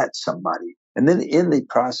really vet somebody. And then in the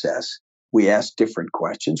process, we ask different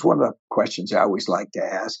questions. One of the questions I always like to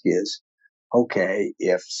ask is, okay,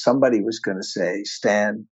 if somebody was going to say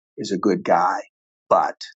Stan is a good guy,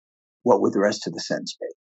 but what would the rest of the sentence be?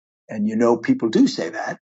 And people do say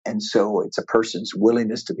that. And so it's a person's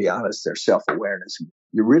willingness to be honest, their self-awareness.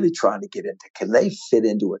 You're really trying to get into, can they fit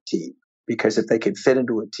into a team? Because if they can fit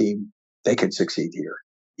into a team, they can succeed here.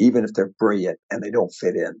 Even if they're brilliant and they don't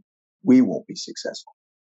fit in, we won't be successful.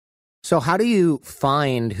 So how do you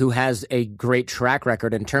find who has a great track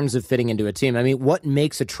record in terms of fitting into a team? I mean, what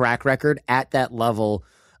makes a track record at that level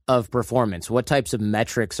of performance? What types of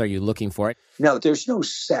metrics are you looking for? No, there's no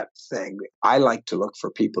set thing. I like to look for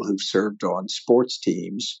people who've served on sports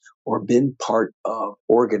teams or been part of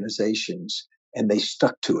organizations and they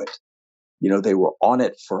stuck to it. They were on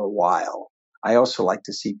it for a while. I also like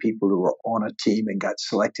to see people who were on a team and got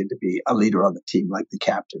selected to be a leader on the team, like the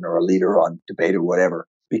captain or a leader on debate or whatever,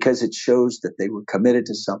 because it shows that they were committed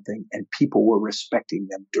to something and people were respecting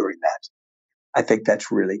them during that. I think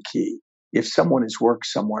that's really key. If someone has worked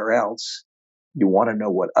somewhere else, you want to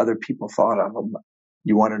know what other people thought of them.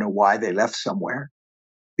 You want to know why they left somewhere,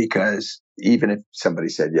 because even if somebody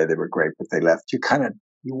said, yeah, they were great, but they left, you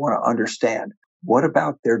want to understand what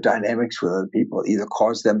about their dynamics with other people either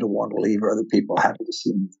caused them to want to leave or other people happy to see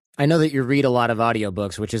them. I know that you read a lot of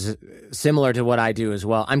audiobooks, which is similar to what I do as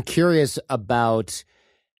well. I'm curious about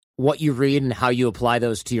what you read and how you apply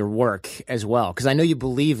those to your work as well, because I know you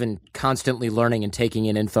believe in constantly learning and taking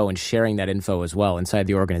in info and sharing that info as well inside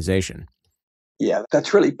the organization. Yeah,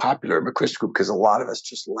 that's really popular at McChrystal Group because a lot of us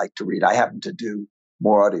just like to read. I happen to do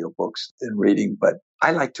more audiobooks than reading, but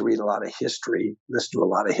I like to read a lot of history, listen to a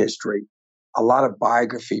lot of history, a lot of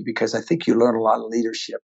biography, because I think you learn a lot of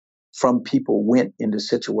leadership from people went into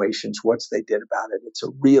situations, what they did about it. It's a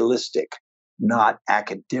realistic, not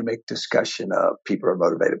academic discussion of people are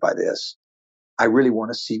motivated by this. I really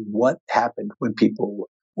want to see what happened when people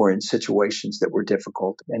were in situations that were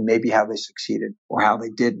difficult and maybe how they succeeded or how they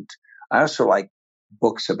didn't. I also like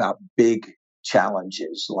books about big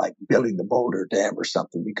challenges like building the Boulder Dam or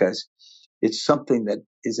something, because it's something that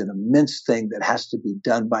is an immense thing that has to be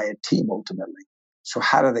done by a team ultimately. So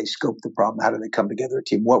how do they scope the problem? How do they come together a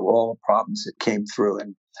team? What were all the problems that came through?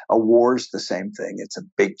 And a war is the same thing. It's a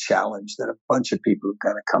big challenge that a bunch of people have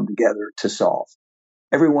got to come together to solve.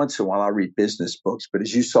 Every once in a while, I read business books, but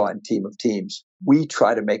as you saw in Team of Teams, we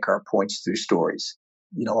try to make our points through stories.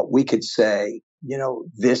 We could say,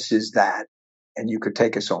 this is that, and you could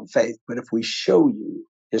take us on faith. But if we show you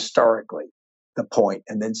historically the point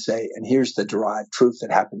and then say, and here's the derived truth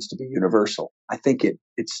that happens to be universal, I think it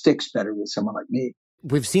sticks better with someone like me.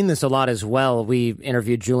 We've seen this a lot as well. We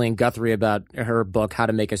interviewed Julian Guthrie about her book, How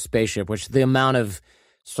to Make a Spaceship, which the amount of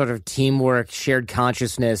sort of teamwork, shared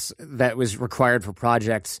consciousness that was required for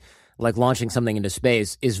projects like launching something into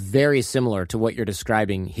space is very similar to what you're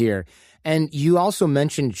describing here. And you also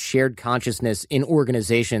mentioned shared consciousness in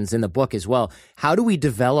organizations in the book as well. How do we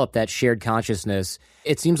develop that shared consciousness?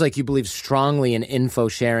 It seems like you believe strongly in info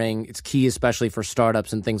sharing. It's key, especially for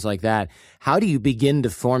startups and things like that. How do you begin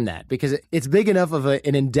to form that? Because it's big enough of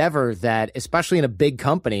an endeavor that, especially in a big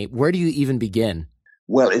company, where do you even begin?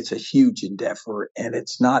 Well, it's a huge endeavor, and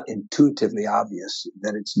it's not intuitively obvious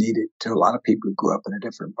that it's needed to a lot of people who grew up in a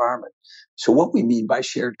different environment. So what we mean by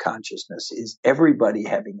shared consciousness is everybody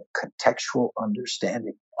having a contextual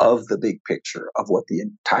understanding of the big picture of what the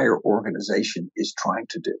entire organization is trying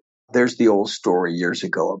to do. There's the old story years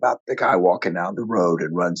ago about the guy walking down the road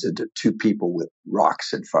and runs into two people with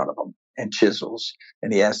rocks in front of him and chisels.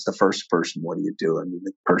 And he asks the first person, "What are you doing?" And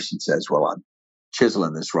the person says, "Well, I'm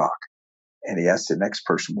chiseling this rock." And he asks the next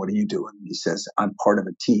person, "What are you doing?" And he says, "I'm part of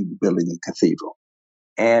a team building a cathedral."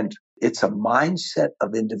 And it's a mindset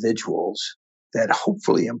of individuals that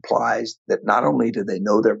hopefully implies that not only do they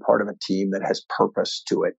know they're part of a team that has purpose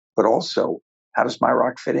to it, but also, how does my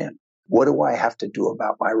rock fit in? What do I have to do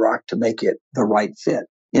about my rock to make it the right fit?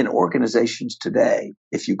 In organizations today,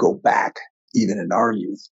 if you go back, even in our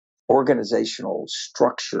youth, organizational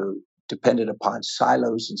structure depended upon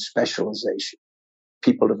silos and specialization.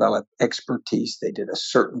 People developed expertise. They did a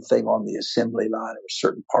certain thing on the assembly line or a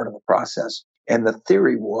certain part of the process. And the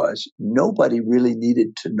theory was nobody really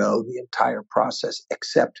needed to know the entire process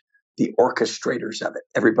except the orchestrators of it.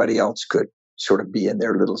 Everybody else could sort of be in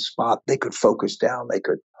their little spot. They could focus down. They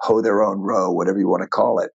could hoe their own row, whatever you want to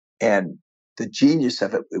call it. And the genius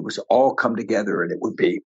of it, it was all come together and it would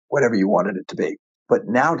be whatever you wanted it to be. But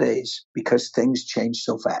nowadays, because things change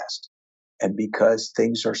so fast and because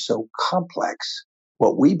things are so complex,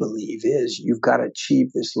 what we believe is you've got to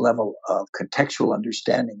achieve this level of contextual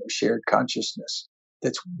understanding of shared consciousness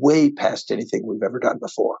that's way past anything we've ever done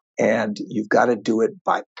before. And you've got to do it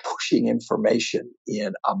by pushing information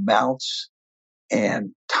in amounts and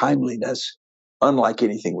timeliness unlike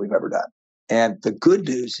anything we've ever done. And the good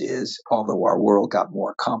news is, although our world got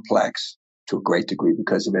more complex to a great degree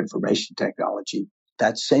because of information technology,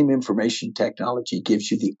 that same information technology gives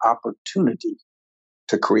you the opportunity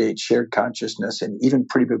to create shared consciousness in even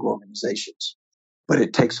pretty big organizations. But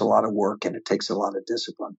it takes a lot of work and it takes a lot of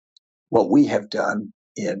discipline. What we have done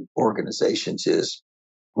in organizations is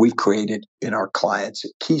we've created in our clients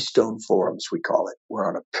keystone forums, we call it. We're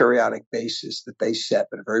on a periodic basis that they set,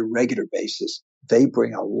 but a very regular basis. They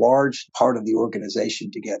bring a large part of the organization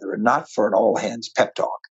together, and not for an all hands pep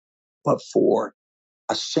talk, but for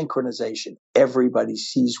a synchronization. Everybody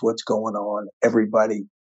sees what's going on. Everybody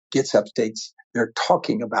gets updates. They're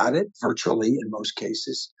talking about it virtually in most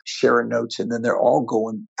cases, sharing notes, and then they're all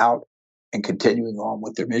going out and continuing on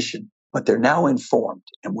with their mission. But they're now informed.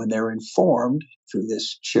 And when they're informed through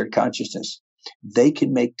this shared consciousness, they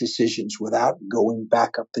can make decisions without going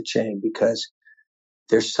back up the chain because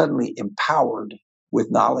they're suddenly empowered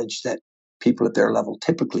with knowledge that people at their level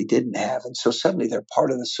typically didn't have. And so suddenly they're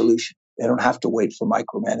part of the solution. They don't have to wait for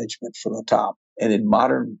micromanagement from the top. And in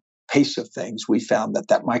modern pace of things, we found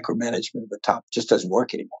that micromanagement at the top just doesn't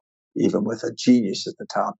work anymore. Even with a genius at the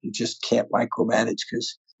top, you just can't micromanage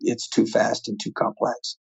because it's too fast and too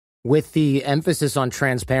complex. With the emphasis on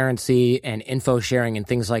transparency and info sharing and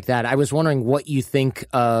things like that, I was wondering what you think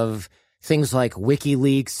of things like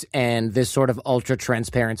WikiLeaks and this sort of ultra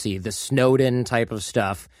transparency, the Snowden type of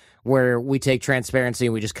stuff, where we take transparency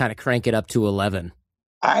and we just kind of crank it up to 11.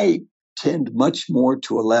 I tend much more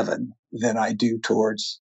to 11 than I do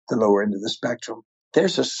towards the lower end of the spectrum.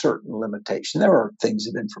 There's a certain limitation. There are things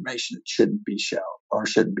of information that shouldn't be shown or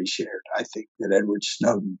shouldn't be shared. I think that Edward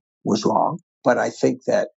Snowden was wrong, but I think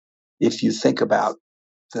that if you think about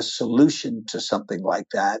the solution to something like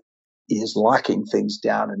that is locking things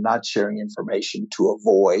down and not sharing information to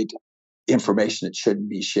avoid information that shouldn't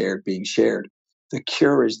be shared being shared, the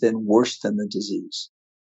cure is then worse than the disease.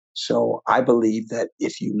 So I believe that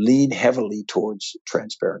if you lean heavily towards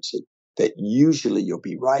transparency, that usually you'll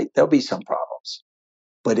be right. There'll be some problems,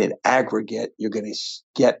 but in aggregate, you're going to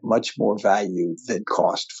get much more value than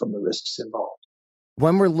cost from the risks involved.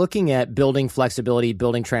 When we're looking at building flexibility,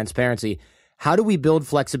 building transparency, how do we build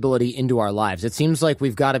flexibility into our lives? It seems like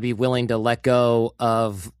we've got to be willing to let go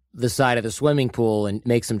of the side of the swimming pool and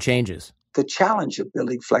make some changes. The challenge of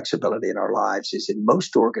building flexibility in our lives is in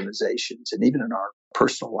most organizations and even in our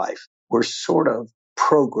personal life, we're sort of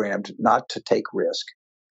programmed not to take risk.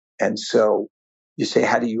 And so you say,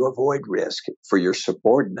 how do you avoid risk? For your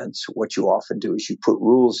subordinates, what you often do is you put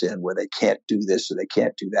rules in where they can't do this or they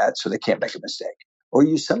can't do that, so they can't make a mistake. Or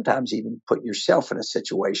you sometimes even put yourself in a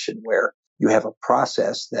situation where you have a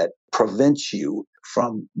process that prevents you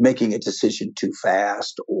from making a decision too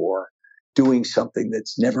fast or doing something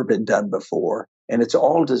that's never been done before. And it's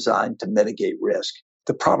all designed to mitigate risk.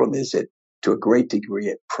 The problem is that to a great degree,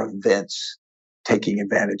 it prevents taking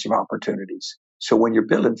advantage of opportunities. So when you're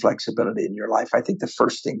building flexibility in your life, I think the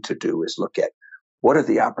first thing to do is look at what are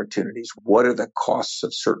the opportunities? What are the costs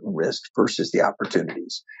of certain risks versus the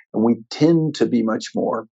opportunities? And we tend to be much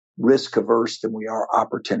more risk averse than we are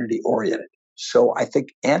opportunity oriented. So I think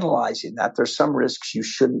analyzing that, there's some risks you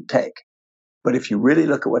shouldn't take. But if you really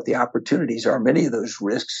look at what the opportunities are, many of those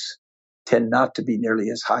risks tend not to be nearly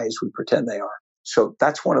as high as we pretend they are. So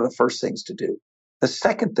that's one of the first things to do. The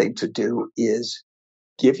second thing to do is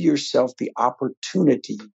give yourself the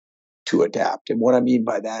opportunity to adapt. And what I mean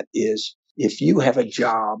by that is if you have a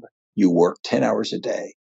job, you work 10 hours a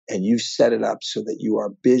day and you set it up so that you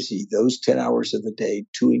are busy those 10 hours of the day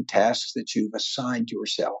doing tasks that you've assigned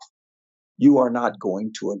yourself, you are not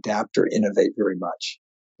going to adapt or innovate very much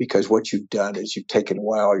because what you've done is you've taken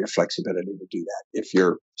away all your flexibility to do that if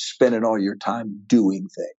you're spending all your time doing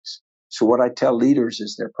things. So what I tell leaders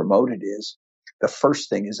as they're promoted is the first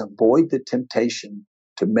thing is avoid the temptation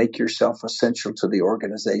to make yourself essential to the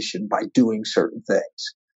organization by doing certain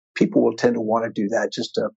things. People will tend to want to do that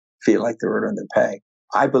just to feel like they're earning their pay.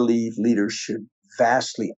 I believe leaders should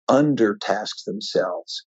vastly undertask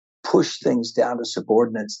themselves, push things down to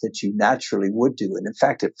subordinates that you naturally would do. And in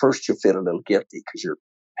fact, at first you'll feel a little guilty because you're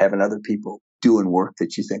having other people doing work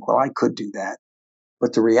that you think, well, I could do that.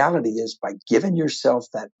 But the reality is by giving yourself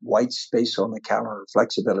that white space on the calendar of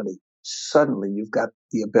flexibility, suddenly you've got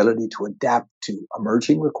the ability to adapt to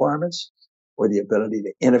emerging requirements or the ability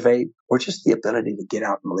to innovate or just the ability to get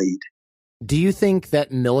out and lead. Do you think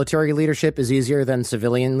that military leadership is easier than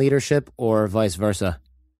civilian leadership or vice versa?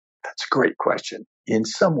 That's a great question. In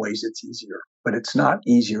some ways it's easier, but it's not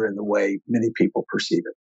easier in the way many people perceive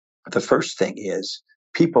it. But the first thing is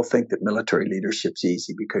people think that military leadership's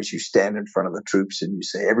easy because you stand in front of the troops and you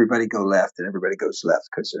say, everybody go left and everybody goes left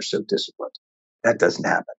because they're so disciplined. That doesn't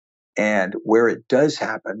happen. And where it does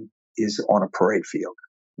happen is on a parade field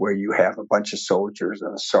where you have a bunch of soldiers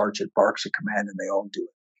and a sergeant barks a command and they all do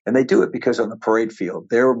it. And they do it because on the parade field,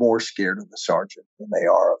 they're more scared of the sergeant than they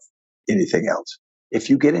are of anything else. If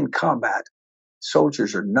you get in combat,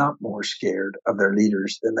 soldiers are not more scared of their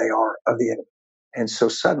leaders than they are of the enemy. And so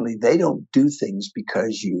suddenly they don't do things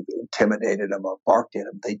because you've intimidated them or barked at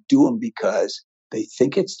them. They do them because they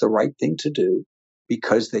think it's the right thing to do,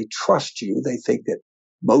 because they trust you. They think that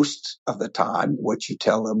most of the time what you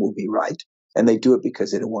tell them will be right. And they do it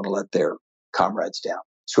because they don't want to let their comrades down.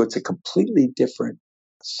 So it's a completely different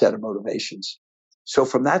set of motivations. So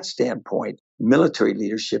from that standpoint, military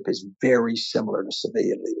leadership is very similar to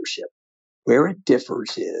civilian leadership. Where it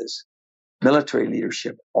differs is military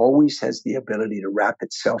leadership always has the ability to wrap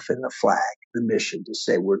itself in the flag, the mission, to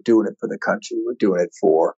say we're doing it for the country, we're doing it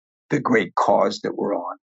for the great cause that we're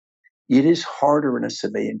on. It is harder in a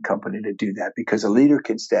civilian company to do that because a leader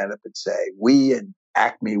can stand up and say, we and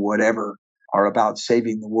Acme, whatever, are about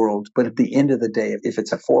saving the world. But at the end of the day, if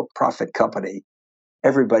it's a for-profit company,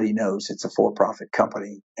 everybody knows it's a for-profit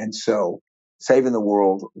company. And so saving the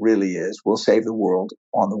world really is, we'll save the world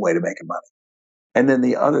on the way to making money. And then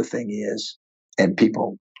the other thing is, and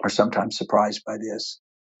people are sometimes surprised by this,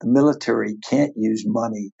 the military can't use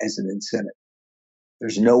money as an incentive.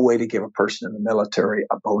 There's no way to give a person in the military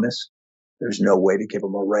a bonus. There's no way to give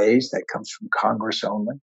them a raise. That comes from Congress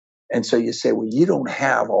only. And so you say, well, you don't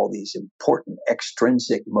have all these important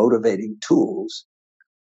extrinsic motivating tools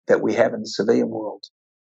that we have in the civilian world.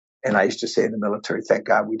 And I used to say in the military, thank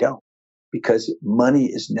God we don't, because money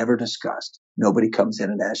is never discussed. Nobody comes in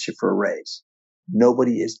and asks you for a raise.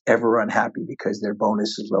 Nobody is ever unhappy because their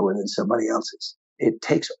bonus is lower than somebody else's. It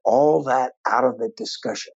takes all that out of the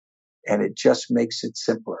discussion and it just makes it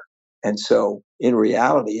simpler. And so in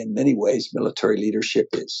reality, in many ways, military leadership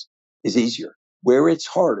is easier. Where it's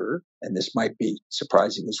harder, and this might be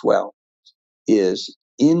surprising as well, is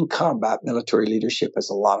in combat, military leadership has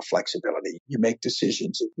a lot of flexibility. You make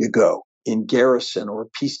decisions, you go. In garrison or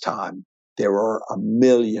peacetime, there are a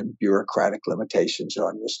million bureaucratic limitations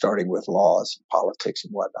on you, starting with laws and politics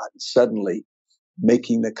and whatnot. And suddenly,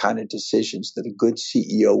 making the kind of decisions that a good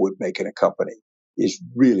CEO would make in a company is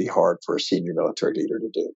really hard for a senior military leader to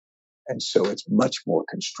do. And so it's much more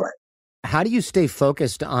constrained. How do you stay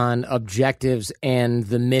focused on objectives and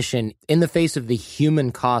the mission in the face of the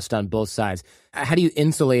human cost on both sides? How do you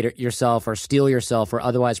insulate yourself or steel yourself or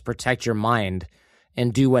otherwise protect your mind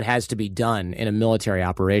and do what has to be done in a military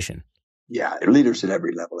operation? Yeah, leaders at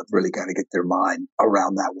every level have really got to get their mind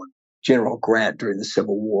around that one. General Grant during the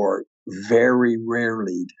Civil War, very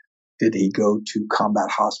rarely did he go to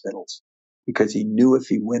combat hospitals because he knew if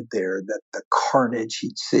he went there that the carnage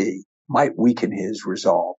he'd see might weaken his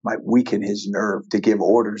resolve, might weaken his nerve to give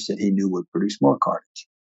orders that he knew would produce more carnage.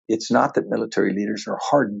 It's not that military leaders are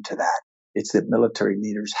hardened to that. It's that military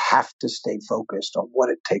leaders have to stay focused on what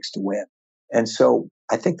it takes to win. And so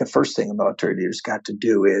I think the first thing a military leader's got to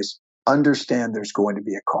do is understand there's going to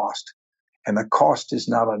be a cost. And the cost is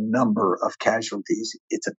not a number of casualties.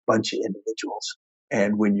 It's a bunch of individuals.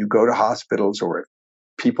 And when you go to hospitals or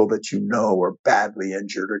people that you know are badly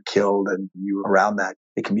injured or killed and you around that,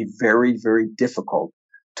 it can be very, very difficult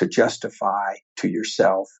to justify to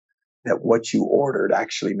yourself that what you ordered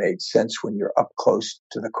actually made sense when you're up close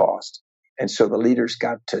to the cost. And so the leaders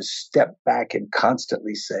got to step back and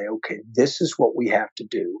constantly say, okay, this is what we have to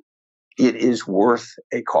do. It is worth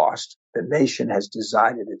a cost. The nation has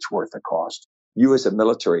decided it's worth a cost. You as a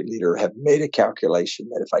military leader have made a calculation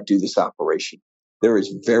that if I do this operation, there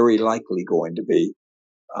is very likely going to be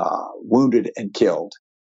wounded and killed,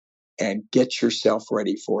 and get yourself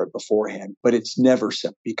ready for it beforehand. But it's never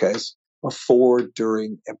simple because before,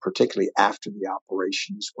 during, and particularly after the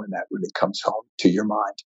operation is when that really comes home to your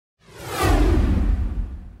mind.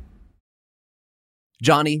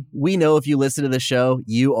 Johnny, we know if you listen to the show,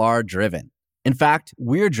 you are driven. In fact,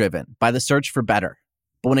 we're driven by the search for better.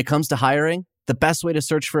 But when it comes to hiring, the best way to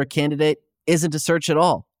search for a candidate isn't to search at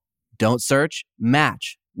all. Don't search,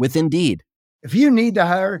 match with Indeed. If you need to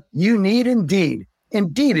hire, you need Indeed.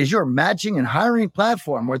 Indeed is your matching and hiring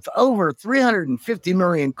platform with over 350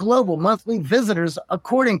 million global monthly visitors,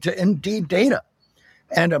 according to Indeed data,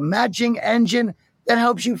 and a matching engine that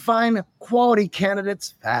helps you find quality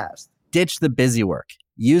candidates fast. Ditch the busy work.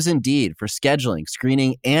 Use Indeed for scheduling,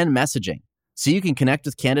 screening, and messaging so you can connect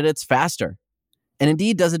with candidates faster. And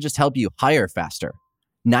Indeed doesn't just help you hire faster.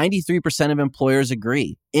 93% of employers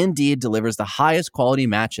agree Indeed delivers the highest quality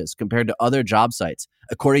matches compared to other job sites,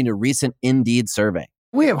 according to a recent Indeed survey.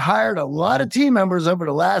 We have hired a lot of team members over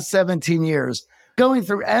the last 17 years. Going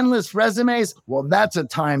through endless resumes, well, that's a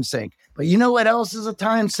time sink. But you know what else is a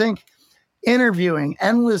time sink? Interviewing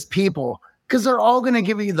endless people, because they're all going to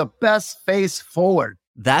give you the best face forward.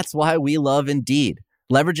 That's why we love Indeed,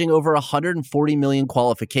 leveraging over 140 million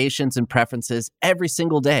qualifications and preferences every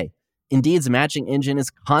single day. Indeed's matching engine is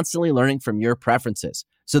constantly learning from your preferences.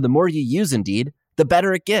 So the more you use Indeed, the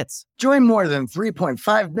better it gets. Join more than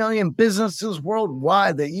 3.5 million businesses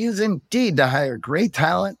worldwide that use Indeed to hire great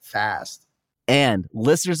talent fast. And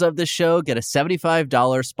listeners of this show get a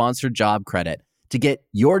 $75 sponsored job credit to get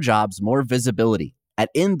your jobs more visibility at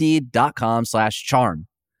Indeed.com/charm.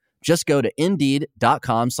 Just go to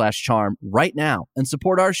Indeed.com/charm right now and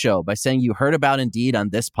support our show by saying you heard about Indeed on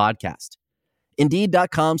this podcast.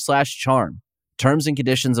 Indeed.com/charm. Terms and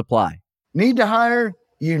conditions apply. Need to hire?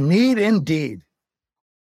 You need Indeed.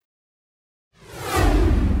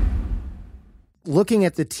 Looking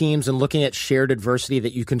at the teams and looking at shared adversity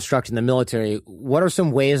that you construct in the military, what are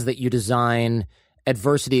some ways that you design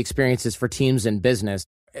adversity experiences for teams in business?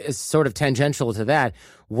 It's sort of tangential to that.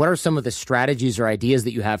 What are some of the strategies or ideas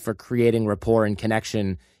that you have for creating rapport and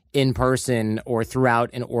connection in person or throughout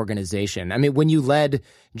an organization? I mean, when you led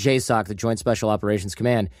JSOC, the Joint Special Operations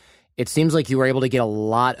Command, it seems like you were able to get a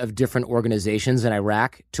lot of different organizations in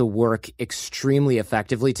Iraq to work extremely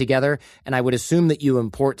effectively together. And I would assume that you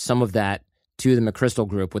import some of that to the McChrystal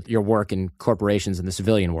Group with your work in corporations in the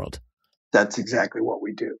civilian world. That's exactly what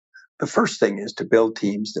we do. The first thing is to build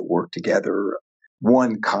teams that work together.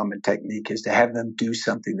 One common technique is to have them do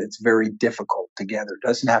something that's very difficult together. It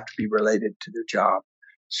doesn't have to be related to their job.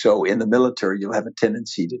 So in the military, you'll have a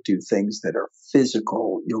tendency to do things that are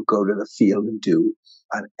physical. You'll go to the field and do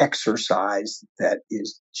an exercise that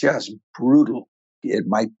is just brutal. It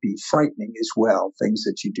might be frightening as well. Things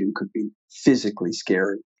that you do could be physically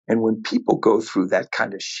scary. And when people go through that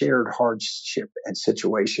kind of shared hardship and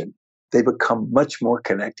situation, they become much more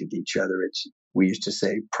connected to each other. We used to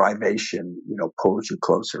say privation, pulls you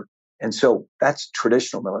closer. And so that's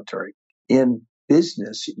traditional military. In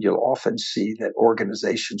business, you'll often see that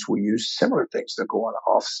organizations will use similar things. They'll go on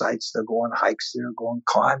off-sites, they'll go on hikes, they'll go on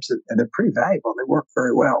climbs, and they're pretty valuable. They work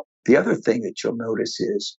very well. The other thing that you'll notice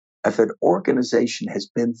is if an organization has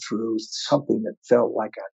been through something that felt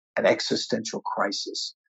like an existential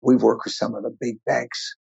crisis, we've worked with some of the big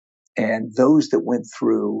banks And those that went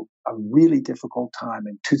through a really difficult time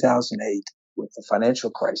in 2008 with the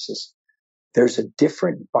financial crisis, there's a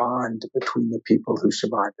different bond between the people who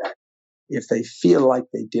survived that. If they feel like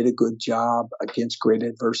they did a good job against great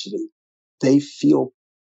adversity, they feel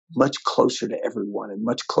much closer to everyone and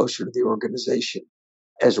much closer to the organization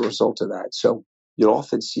as a result of that. So you'll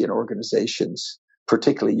often see in organizations,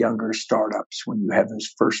 particularly younger startups, when you have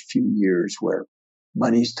those first few years where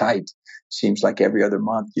money's tight, seems like every other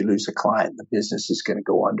month you lose a client, the business is going to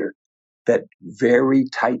go under, that very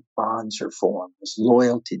tight bonds are formed. There's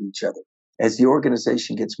loyalty to each other. As the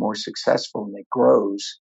organization gets more successful and it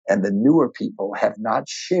grows, and the newer people have not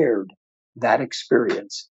shared that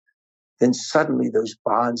experience, then suddenly those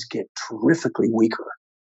bonds get terrifically weaker.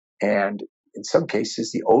 And in some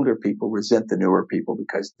cases, the older people resent the newer people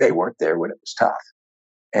because they weren't there when it was tough.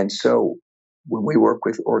 And so when we work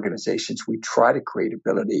with organizations, we try to create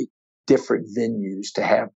ability, different venues to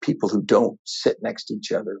have people who don't sit next to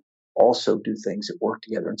each other also do things that work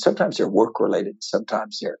together. And sometimes they're work related,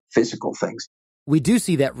 sometimes they're physical things. We do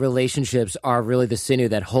see that relationships are really the sinew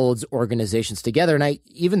that holds organizations together. And I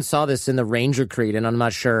even saw this in the Ranger Creed, and I'm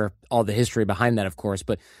not sure all the history behind that, of course,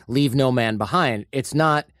 but leave no man behind. It's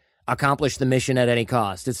not accomplish the mission at any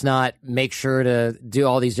cost. It's not make sure to do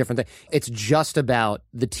all these different things. It's just about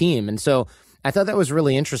the team. And so I thought that was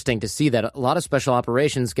really interesting to see that a lot of special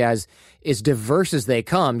operations guys, as diverse as they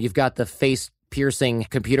come, you've got the face-piercing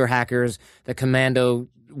computer hackers, the commando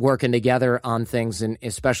working together on things, and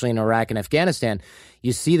especially in Iraq and Afghanistan.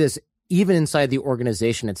 You see this even inside the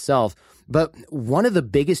organization itself. But one of the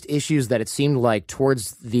biggest issues that it seemed like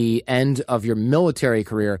towards the end of your military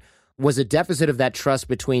career was a deficit of that trust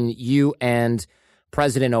between you and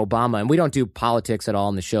President Obama. And we don't do politics at all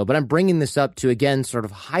on the show, but I'm bringing this up to, again, sort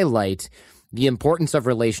of highlight the importance of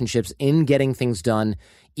relationships in getting things done,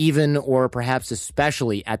 even or perhaps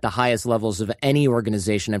especially at the highest levels of any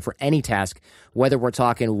organization and for any task, whether we're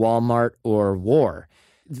talking Walmart or war.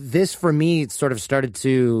 This, for me, sort of started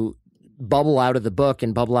to bubble out of the book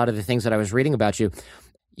and bubble out of the things that I was reading about you.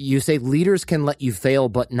 You say leaders can let you fail,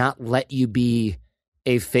 but not let you be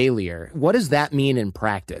a failure. What does that mean in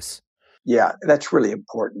practice? Yeah, that's really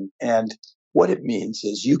important. And what it means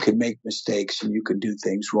is you can make mistakes and you can do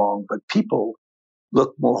things wrong, but people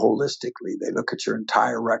look more holistically. They look at your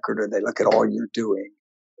entire record, or they look at all you're doing.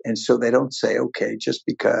 And so they don't say, okay, just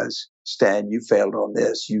because, Stan, you failed on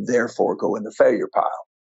this, you therefore go in the failure pile.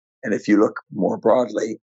 And if you look more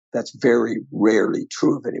broadly, that's very rarely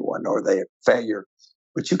true of anyone, or they failure.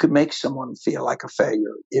 But you can make someone feel like a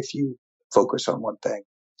failure if you focus on one thing.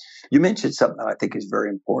 You mentioned something that I think is very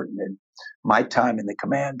important. In my time in the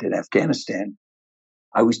command in Afghanistan,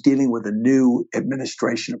 I was dealing with a new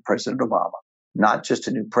administration of President Obama, not just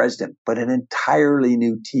a new president, but an entirely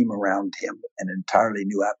new team around him, an entirely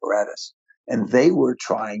new apparatus. And they were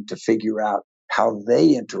trying to figure out how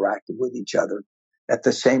they interacted with each other. At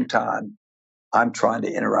the same time, I'm trying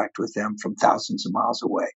to interact with them from thousands of miles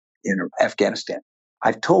away in Afghanistan.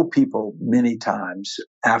 I've told people many times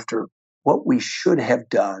after, what we should have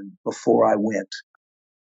done before I went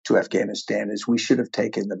to Afghanistan is we should have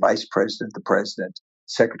taken the vice president, the president,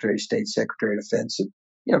 Secretary of State, Secretary of Defense,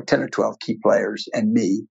 and 10 or 12 key players, and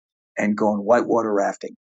me, and gone whitewater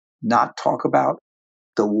rafting. Not talk about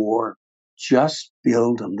the war, just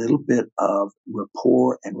build a little bit of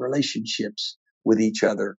rapport and relationships with each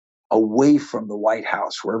other away from the White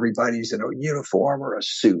House, where everybody's in a uniform or a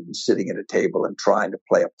suit and sitting at a table and trying to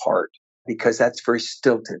play a part, because that's very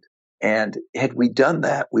stilted. And had we done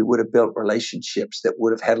that, we would have built relationships that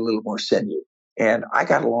would have had a little more sinew. And I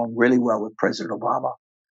got along really well with President Obama,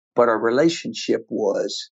 but our relationship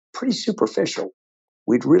was pretty superficial.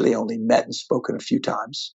 We'd really only met and spoken a few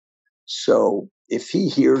times. So if he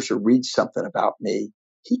hears or reads something about me,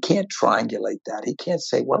 he can't triangulate that. He can't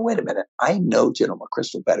say, well, wait a minute, I know General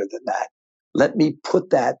McChrystal better than that. Let me put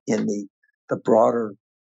that in the broader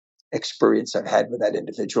experience I've had with that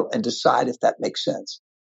individual and decide if that makes sense.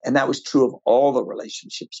 And that was true of all the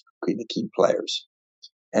relationships between the key players.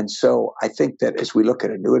 And so I think that as we look at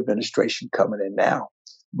a new administration coming in now,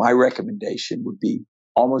 my recommendation would be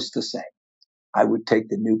almost the same. I would take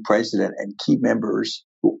the new president and key members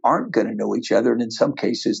who aren't going to know each other. And in some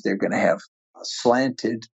cases, they're going to have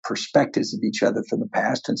slanted perspectives of each other from the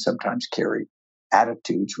past and sometimes carry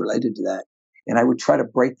attitudes related to that. And I would try to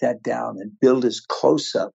break that down and build as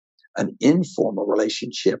close up an informal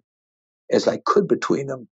relationship as I could between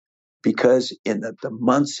them, because in the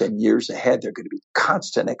months and years ahead, there are going to be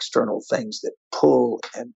constant external things that pull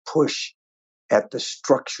and push at the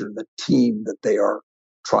structure, the team that they are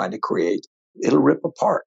trying to create. It'll rip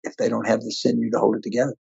apart if they don't have the sinew to hold it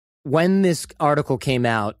together. When this article came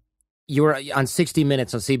out, You were on 60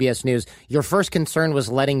 Minutes on CBS News. Your first concern was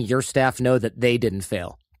letting your staff know that they didn't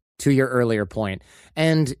fail, to your earlier point.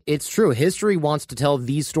 And it's true. History wants to tell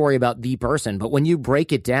the story about the person. But when you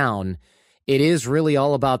break it down, it is really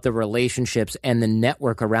all about the relationships and the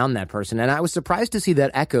network around that person. And I was surprised to see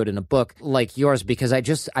that echoed in a book like yours, because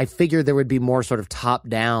I figured there would be more sort of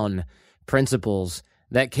top-down principles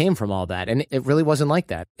that came from all that. And it really wasn't like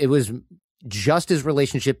that. It was just as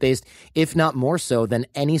relationship-based, if not more so, than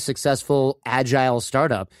any successful agile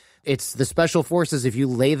startup. It's the special forces. If you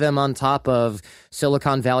lay them on top of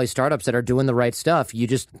Silicon Valley startups that are doing the right stuff, you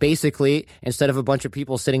just basically, instead of a bunch of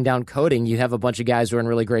people sitting down coding, you have a bunch of guys who are in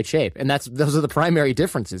really great shape. And those are the primary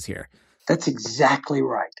differences here. That's exactly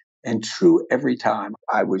right. And true every time.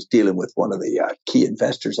 I was dealing with one of the key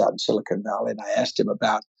investors out in Silicon Valley, and I asked him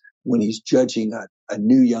about when he's judging a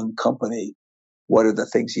new young company, what are the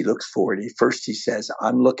things he looks for? And he says,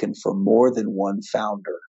 I'm looking for more than one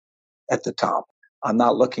founder at the top. I'm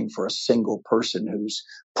not looking for a single person who's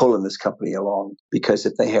pulling this company along, because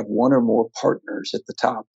if they have one or more partners at the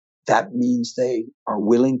top, that means they are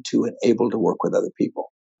willing to and able to work with other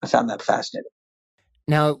people. I found that fascinating.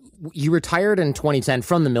 Now, you retired in 2010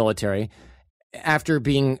 from the military after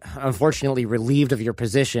being unfortunately relieved of your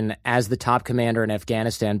position as the top commander in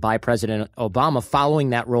Afghanistan by President Obama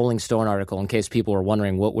following that Rolling Stone article, in case people were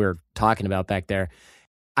wondering what we're talking about back there.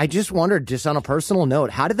 I just wondered, just on a personal note,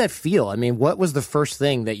 how did that feel? I mean, what was the first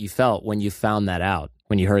thing that you felt when you found that out,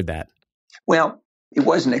 when you heard that? Well, it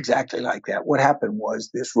wasn't exactly like that. What happened was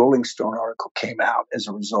this Rolling Stone article came out as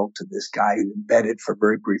a result of this guy who embedded for a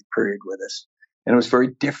very brief period with us. And it was very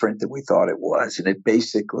different than we thought it was. And it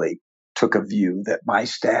basically took a view that my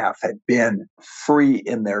staff had been free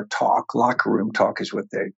in their talk. Locker room talk is what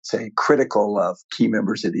they say, critical of key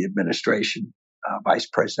members of the administration, vice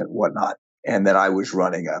president, and whatnot. And that I was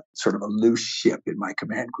running a sort of a loose ship in my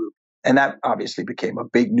command group. And that obviously became a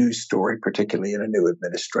big news story, particularly in a new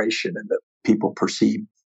administration, and that people perceive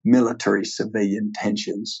military-civilian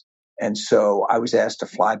tensions. And so I was asked to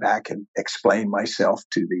fly back and explain myself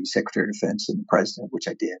to the Secretary of Defense and the President, which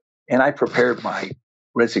I did. And I prepared my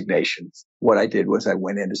resignation. What I did was I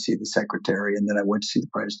went in to see the Secretary, and then I went to see the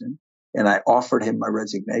President, and I offered him my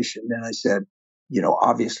resignation. And I said,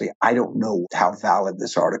 obviously, I don't know how valid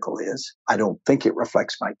this article is. I don't think it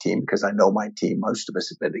reflects my team, because I know my team, most of us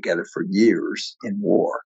have been together for years in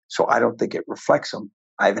war. So I don't think it reflects them.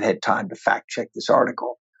 I haven't had time to fact check this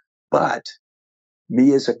article. But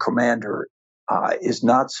me as a commander is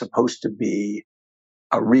not supposed to be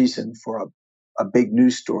a reason for a big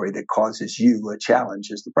news story that causes you a challenge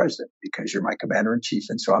as the president, because you're my commander in chief.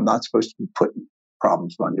 And so I'm not supposed to be putting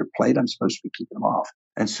problems on your plate. I'm supposed to be keeping them off.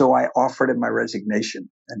 And so I offered him my resignation.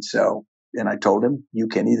 And I told him, you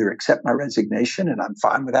can either accept my resignation, and I'm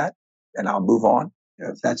fine with that, and I'll move on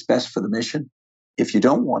if that's best for the mission. If you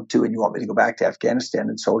don't want to, and you want me to go back to Afghanistan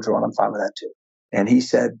and soldier on, I'm fine with that too. And he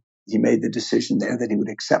said he made the decision there that he would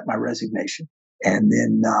accept my resignation. And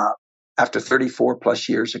then after 34 plus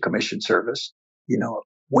years of commissioned service,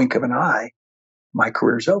 wink of an eye, my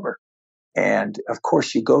career's over. And of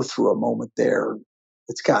course, you go through a moment there.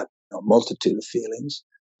 It's got a multitude of feelings.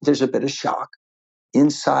 There's a bit of shock.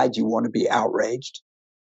 Inside, you want to be outraged.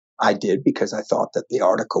 I did, because I thought that the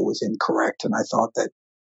article was incorrect, and I thought that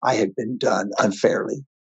I had been done unfairly.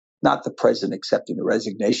 Not the president accepting the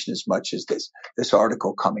resignation as much as this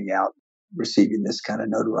article coming out, receiving this kind of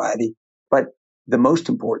notoriety. But the most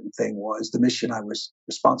important thing was the mission I was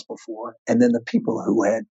responsible for, and then the people who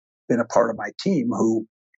had been a part of my team who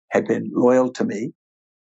had been loyal to me.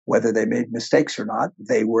 Whether they made mistakes or not,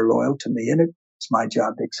 they were loyal to me, and it's my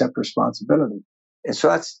job to accept responsibility. And so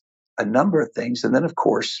that's a number of things. And then, of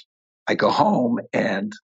course, I go home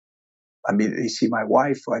and I immediately see my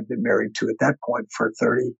wife, who I'd been married to at that point for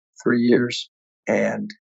 33 years. And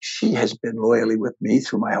she has been loyally with me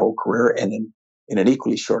through my whole career. And in an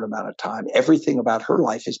equally short amount of time, everything about her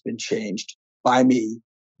life has been changed by me,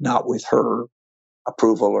 not with her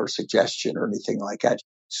approval or suggestion or anything like that.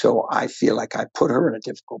 So I feel like I put her in a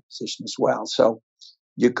difficult position as well. So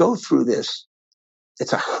you go through this,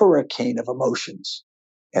 it's a hurricane of emotions.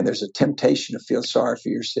 And there's a temptation to feel sorry for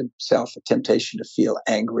yourself, a temptation to feel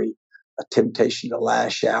angry, a temptation to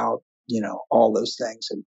lash out, all those things.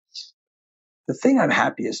 And the thing I'm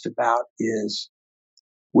happiest about is,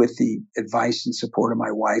 with the advice and support of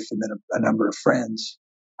my wife and then a number of friends,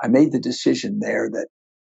 I made the decision there that,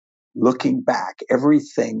 looking back,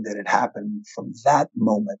 everything that had happened from that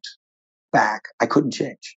moment back, I couldn't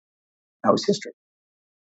change. That was history.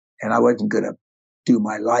 And I wasn't going to do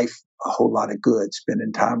my life a whole lot of good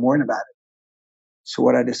spending time worrying about it. So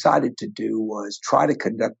what I decided to do was try to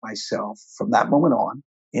conduct myself from that moment on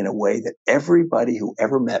in a way that everybody who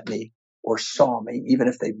ever met me or saw me, even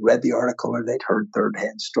if they'd read the article or they'd heard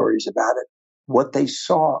third-hand stories about it, what they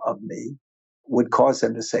saw of me would cause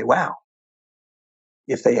them to say, wow.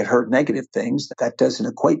 If they had heard negative things, that doesn't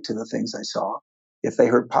equate to the things I saw. If they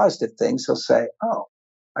heard positive things, they'll say, oh,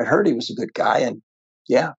 I heard he was a good guy, and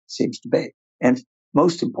yeah, seems to be. And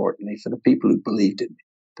most importantly, for the people who believed in me,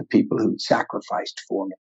 the people who sacrificed for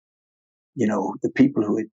me, the people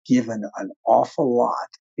who had given an awful lot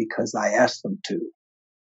because I asked them to,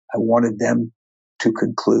 I wanted them to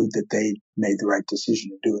conclude that they made the right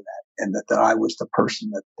decision in doing that, and that I was the person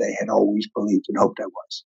that they had always believed and hoped I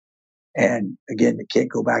was. And again, you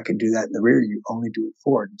can't go back and do that in the rear. You only do it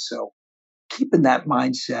forward. And so keeping that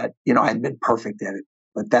mindset, I hadn't been perfect at it,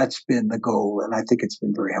 but that's been the goal. And I think it's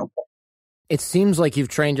been very helpful. It seems like you've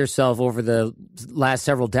trained yourself over the last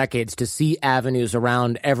several decades to see avenues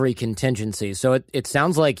around every contingency. So it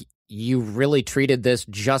sounds like you really treated this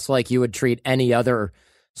just like you would treat any other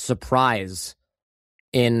surprise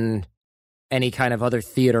in any kind of other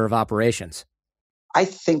theater of operations. I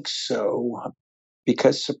think so,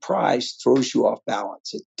 because surprise throws you off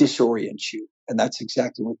balance. It disorients you. And that's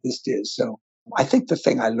exactly what this did. So I think the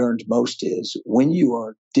thing I learned most is when you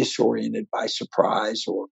are disoriented by surprise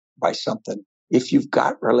or by something, if you've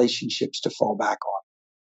got relationships to fall back on,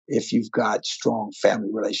 if you've got strong family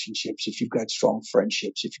relationships, if you've got strong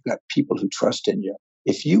friendships, if you've got people who trust in you,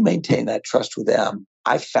 if you maintain that trust with them,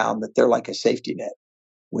 I found that they're like a safety net.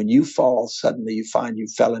 When you fall, suddenly you find you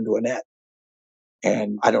fell into a net.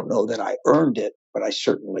 And I don't know that I earned it, but I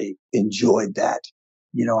certainly enjoyed that.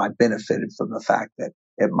 I benefited from the fact that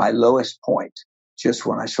at my lowest point, just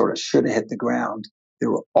when I sort of should have hit the ground,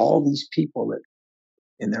 there were all these people that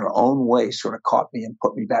in their own way sort of caught me and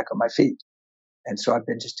put me back on my feet. And so I've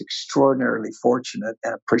been just extraordinarily fortunate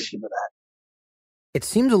and appreciative of that. It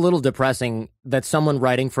seems a little depressing that someone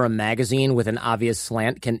writing for a magazine with an obvious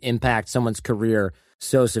slant can impact someone's career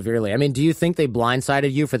so severely. I mean, do you think they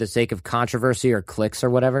blindsided you for the sake of controversy or clicks or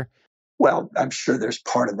whatever? Well, I'm sure there's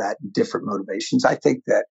part of that, different motivations. I think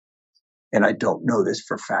that, and I don't know this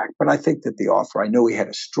for a fact, but I think that the author, I know he had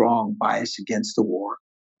a strong bias against the war.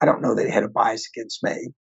 I don't know that he had a bias against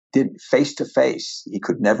me. Didn't face to face, he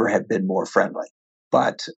could never have been more friendly.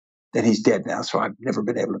 But then he's dead now, so I've never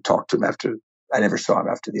been able to talk to him I never saw him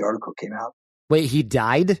after the article came out. Wait, he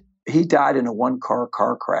died? He died in a one-car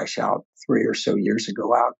crash out 3 or so years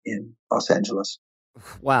ago out in Los Angeles.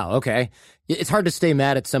 Wow, okay. It's hard to stay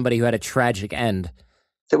mad at somebody who had a tragic end.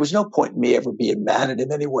 There was no point in me ever being mad at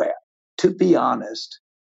him anyway. To be honest,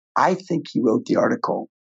 I think he wrote the article,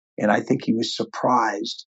 and I think he was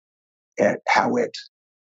surprised at how it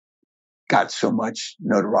got so much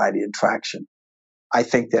notoriety and traction. I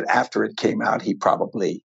think that after it came out, he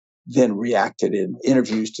probably then reacted in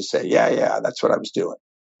interviews to say, yeah, that's what I was doing.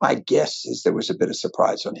 My guess is there was a bit of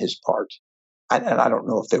surprise on his part. And I don't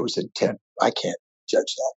know if there was intent. I can't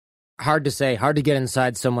judge that. Hard to say, hard to get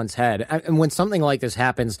inside someone's head. And when something like this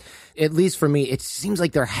happens, at least for me, it seems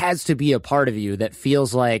like there has to be a part of you that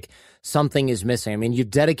feels like something is missing. I mean, you've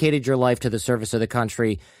dedicated your life to the service of the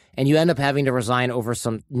country, and you end up having to resign over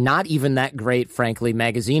some not even that great, frankly,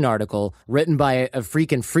 magazine article written by a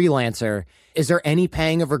freaking freelancer. Is there any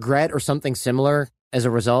pang of regret or something similar as a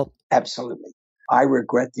result? Absolutely. I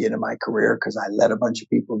regret the end of my career because I let a bunch of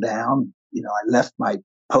people down. I left my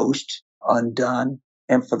post undone.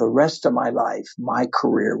 And for the rest of my life, my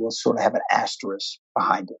career will sort of have an asterisk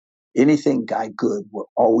behind it. Anything Guy good will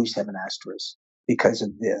always have an asterisk because of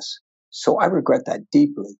this. So I regret that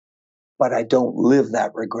deeply, but I don't live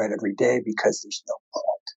that regret every day because there's no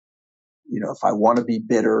point. If I want to be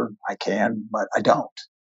bitter, I can, but I don't,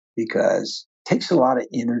 because it takes a lot of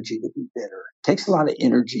energy to be bitter. It takes a lot of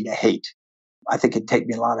energy to hate. I think it'd take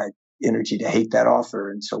me a lot of energy to hate that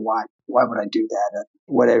author. And so why would I do that?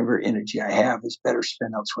 Whatever energy I have is better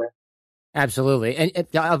spent elsewhere. Absolutely. And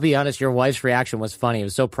I'll be honest, your wife's reaction was funny. It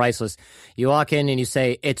was so priceless. You walk in and you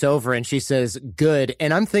say, it's over. And she says, good.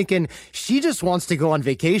 And I'm thinking she just wants to go on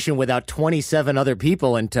vacation without 27 other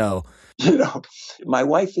people in tow. My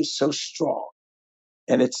wife is so strong.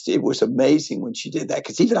 And it was amazing when she did that,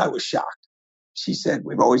 because even I was shocked. She said,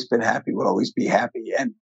 we've always been happy. We'll always be happy.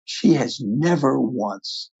 And she has never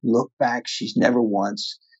once looked back. She's never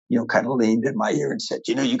once, kind of leaned in my ear and said,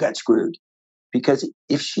 you got screwed. Because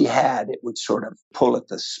if she had, it would sort of pull at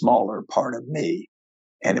the smaller part of me,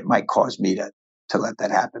 and it might cause me to let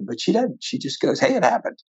that happen. But she doesn't. She just goes, hey, it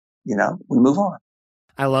happened. We move on.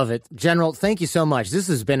 I love it. General, thank you so much. This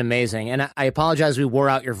has been amazing. And I apologize we wore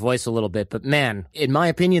out your voice a little bit, but man, in my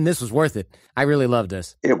opinion, this was worth it. I really loved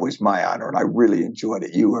this. It was my honor, and I really enjoyed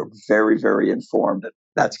it. You were very, very informed.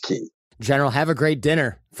 That's key. General, have a great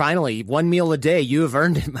dinner. Finally, one meal a day. You have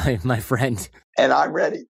earned it, my friend. And I'm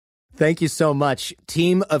ready. Thank you so much.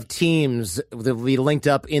 Team of Teams will be linked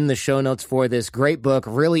up in the show notes for this great book.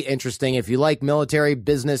 Really interesting. If you like military,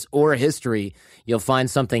 business, or history, you'll find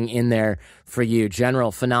something in there for you.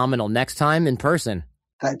 General, phenomenal. Next time in person.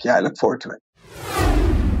 Thank you. I look forward to it.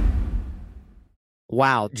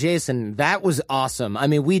 Wow, Jason, that was awesome. I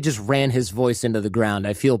mean, we just ran his voice into the ground.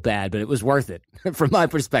 I feel bad, but it was worth it from my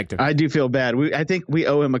perspective. I do feel bad. I think we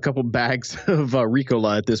owe him a couple bags of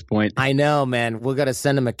Ricola at this point. I know, man. We're going to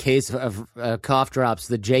send him a case of cough drops,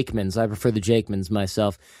 the Jakemans. I prefer the Jakemans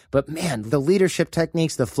myself. But man, the leadership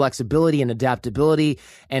techniques, the flexibility and adaptability,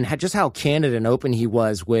 and just how candid and open he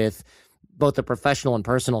was with both the professional and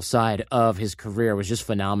personal side of his career was just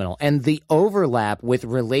phenomenal. And the overlap with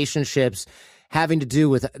relationships having to do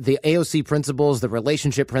with the AOC principles, the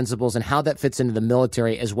relationship principles, and how that fits into the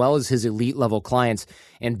military, as well as his elite level clients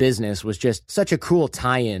and business, was just such a cool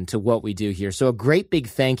tie-in to what we do here. So a great big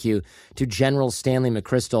thank you to General Stanley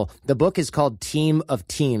McChrystal. The book is called Team of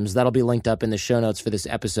Teams. That'll be linked up in the show notes for this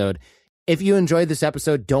episode. If you enjoyed this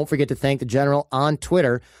episode, don't forget to thank the General on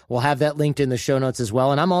Twitter. We'll have that linked in the show notes as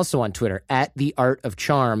well. And I'm also on Twitter,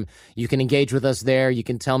 @TheArtOfCharm. You can engage with us there. You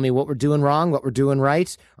can tell me what we're doing wrong, what we're doing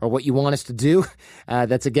right, or what you want us to do.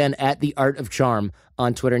 That's, again, @TheArtOfCharm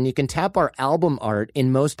on Twitter. And you can tap our album art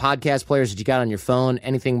in most podcast players that you got on your phone.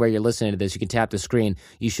 Anything where you're listening to this, you can tap the screen.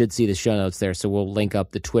 You should see the show notes there. So we'll link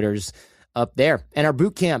up the Twitters up there. And our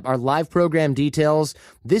boot camp, our live program details,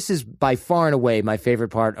 this is by far and away my favorite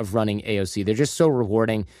part of running AOC. They're just so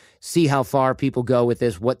rewarding. See how far people go with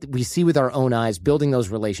this, what we see with our own eyes, building those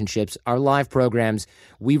relationships. Our live programs,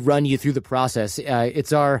 we run you through the process.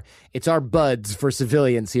 It's our buds for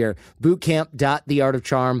civilians here.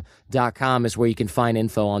 Bootcamp.theartofcharm.com is where you can find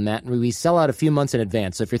info on that. And we sell out a few months in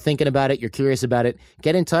advance. So if you're thinking about it, you're curious about it,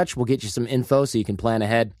 get in touch. We'll get you some info so you can plan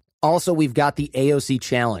ahead. Also, we've got the AOC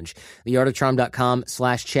Challenge,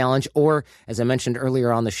 theartofcharm.com/challenge, or as I mentioned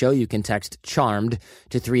earlier on the show, you can text CHARMED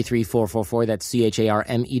to 33444. That's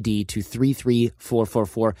CHARMED to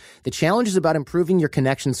 33444. The challenge is about improving your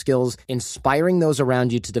connection skills, inspiring those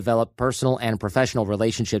around you to develop personal and professional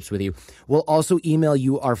relationships with you. We'll also email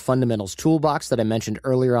you our fundamentals toolbox that I mentioned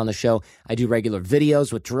earlier on the show. I do regular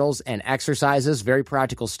videos with drills and exercises, very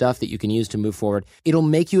practical stuff that you can use to move forward. It'll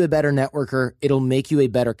make you a better networker. It'll make you a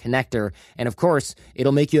better connector. And of course,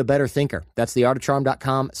 it'll make you a better thinker. That's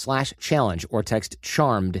theartofcharm.com/challenge, or text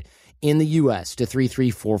CHARMED in the U.S. to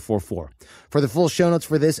 33444. For the full show notes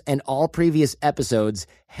for this and all previous episodes,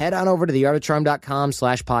 head on over to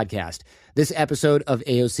theartofcharm.com/podcast. This episode of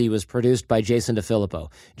AOC was produced by Jason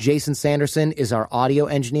DeFilippo. Jason Sanderson is our audio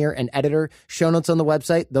engineer and editor. Show notes on the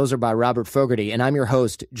website, those are by Robert Fogarty, and I'm your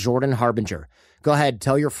host, Jordan Harbinger. Go ahead,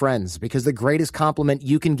 tell your friends, because the greatest compliment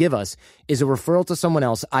you can give us is a referral to someone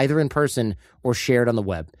else, either in person or shared on the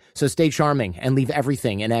web. So stay charming and leave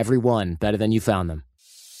everything and everyone better than you found them.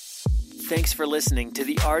 Thanks for listening to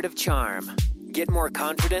The Art of Charm. Get more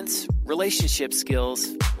confidence, relationship skills,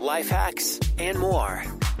 life hacks, and more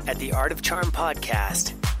at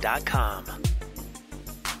theartofcharmpodcast.com.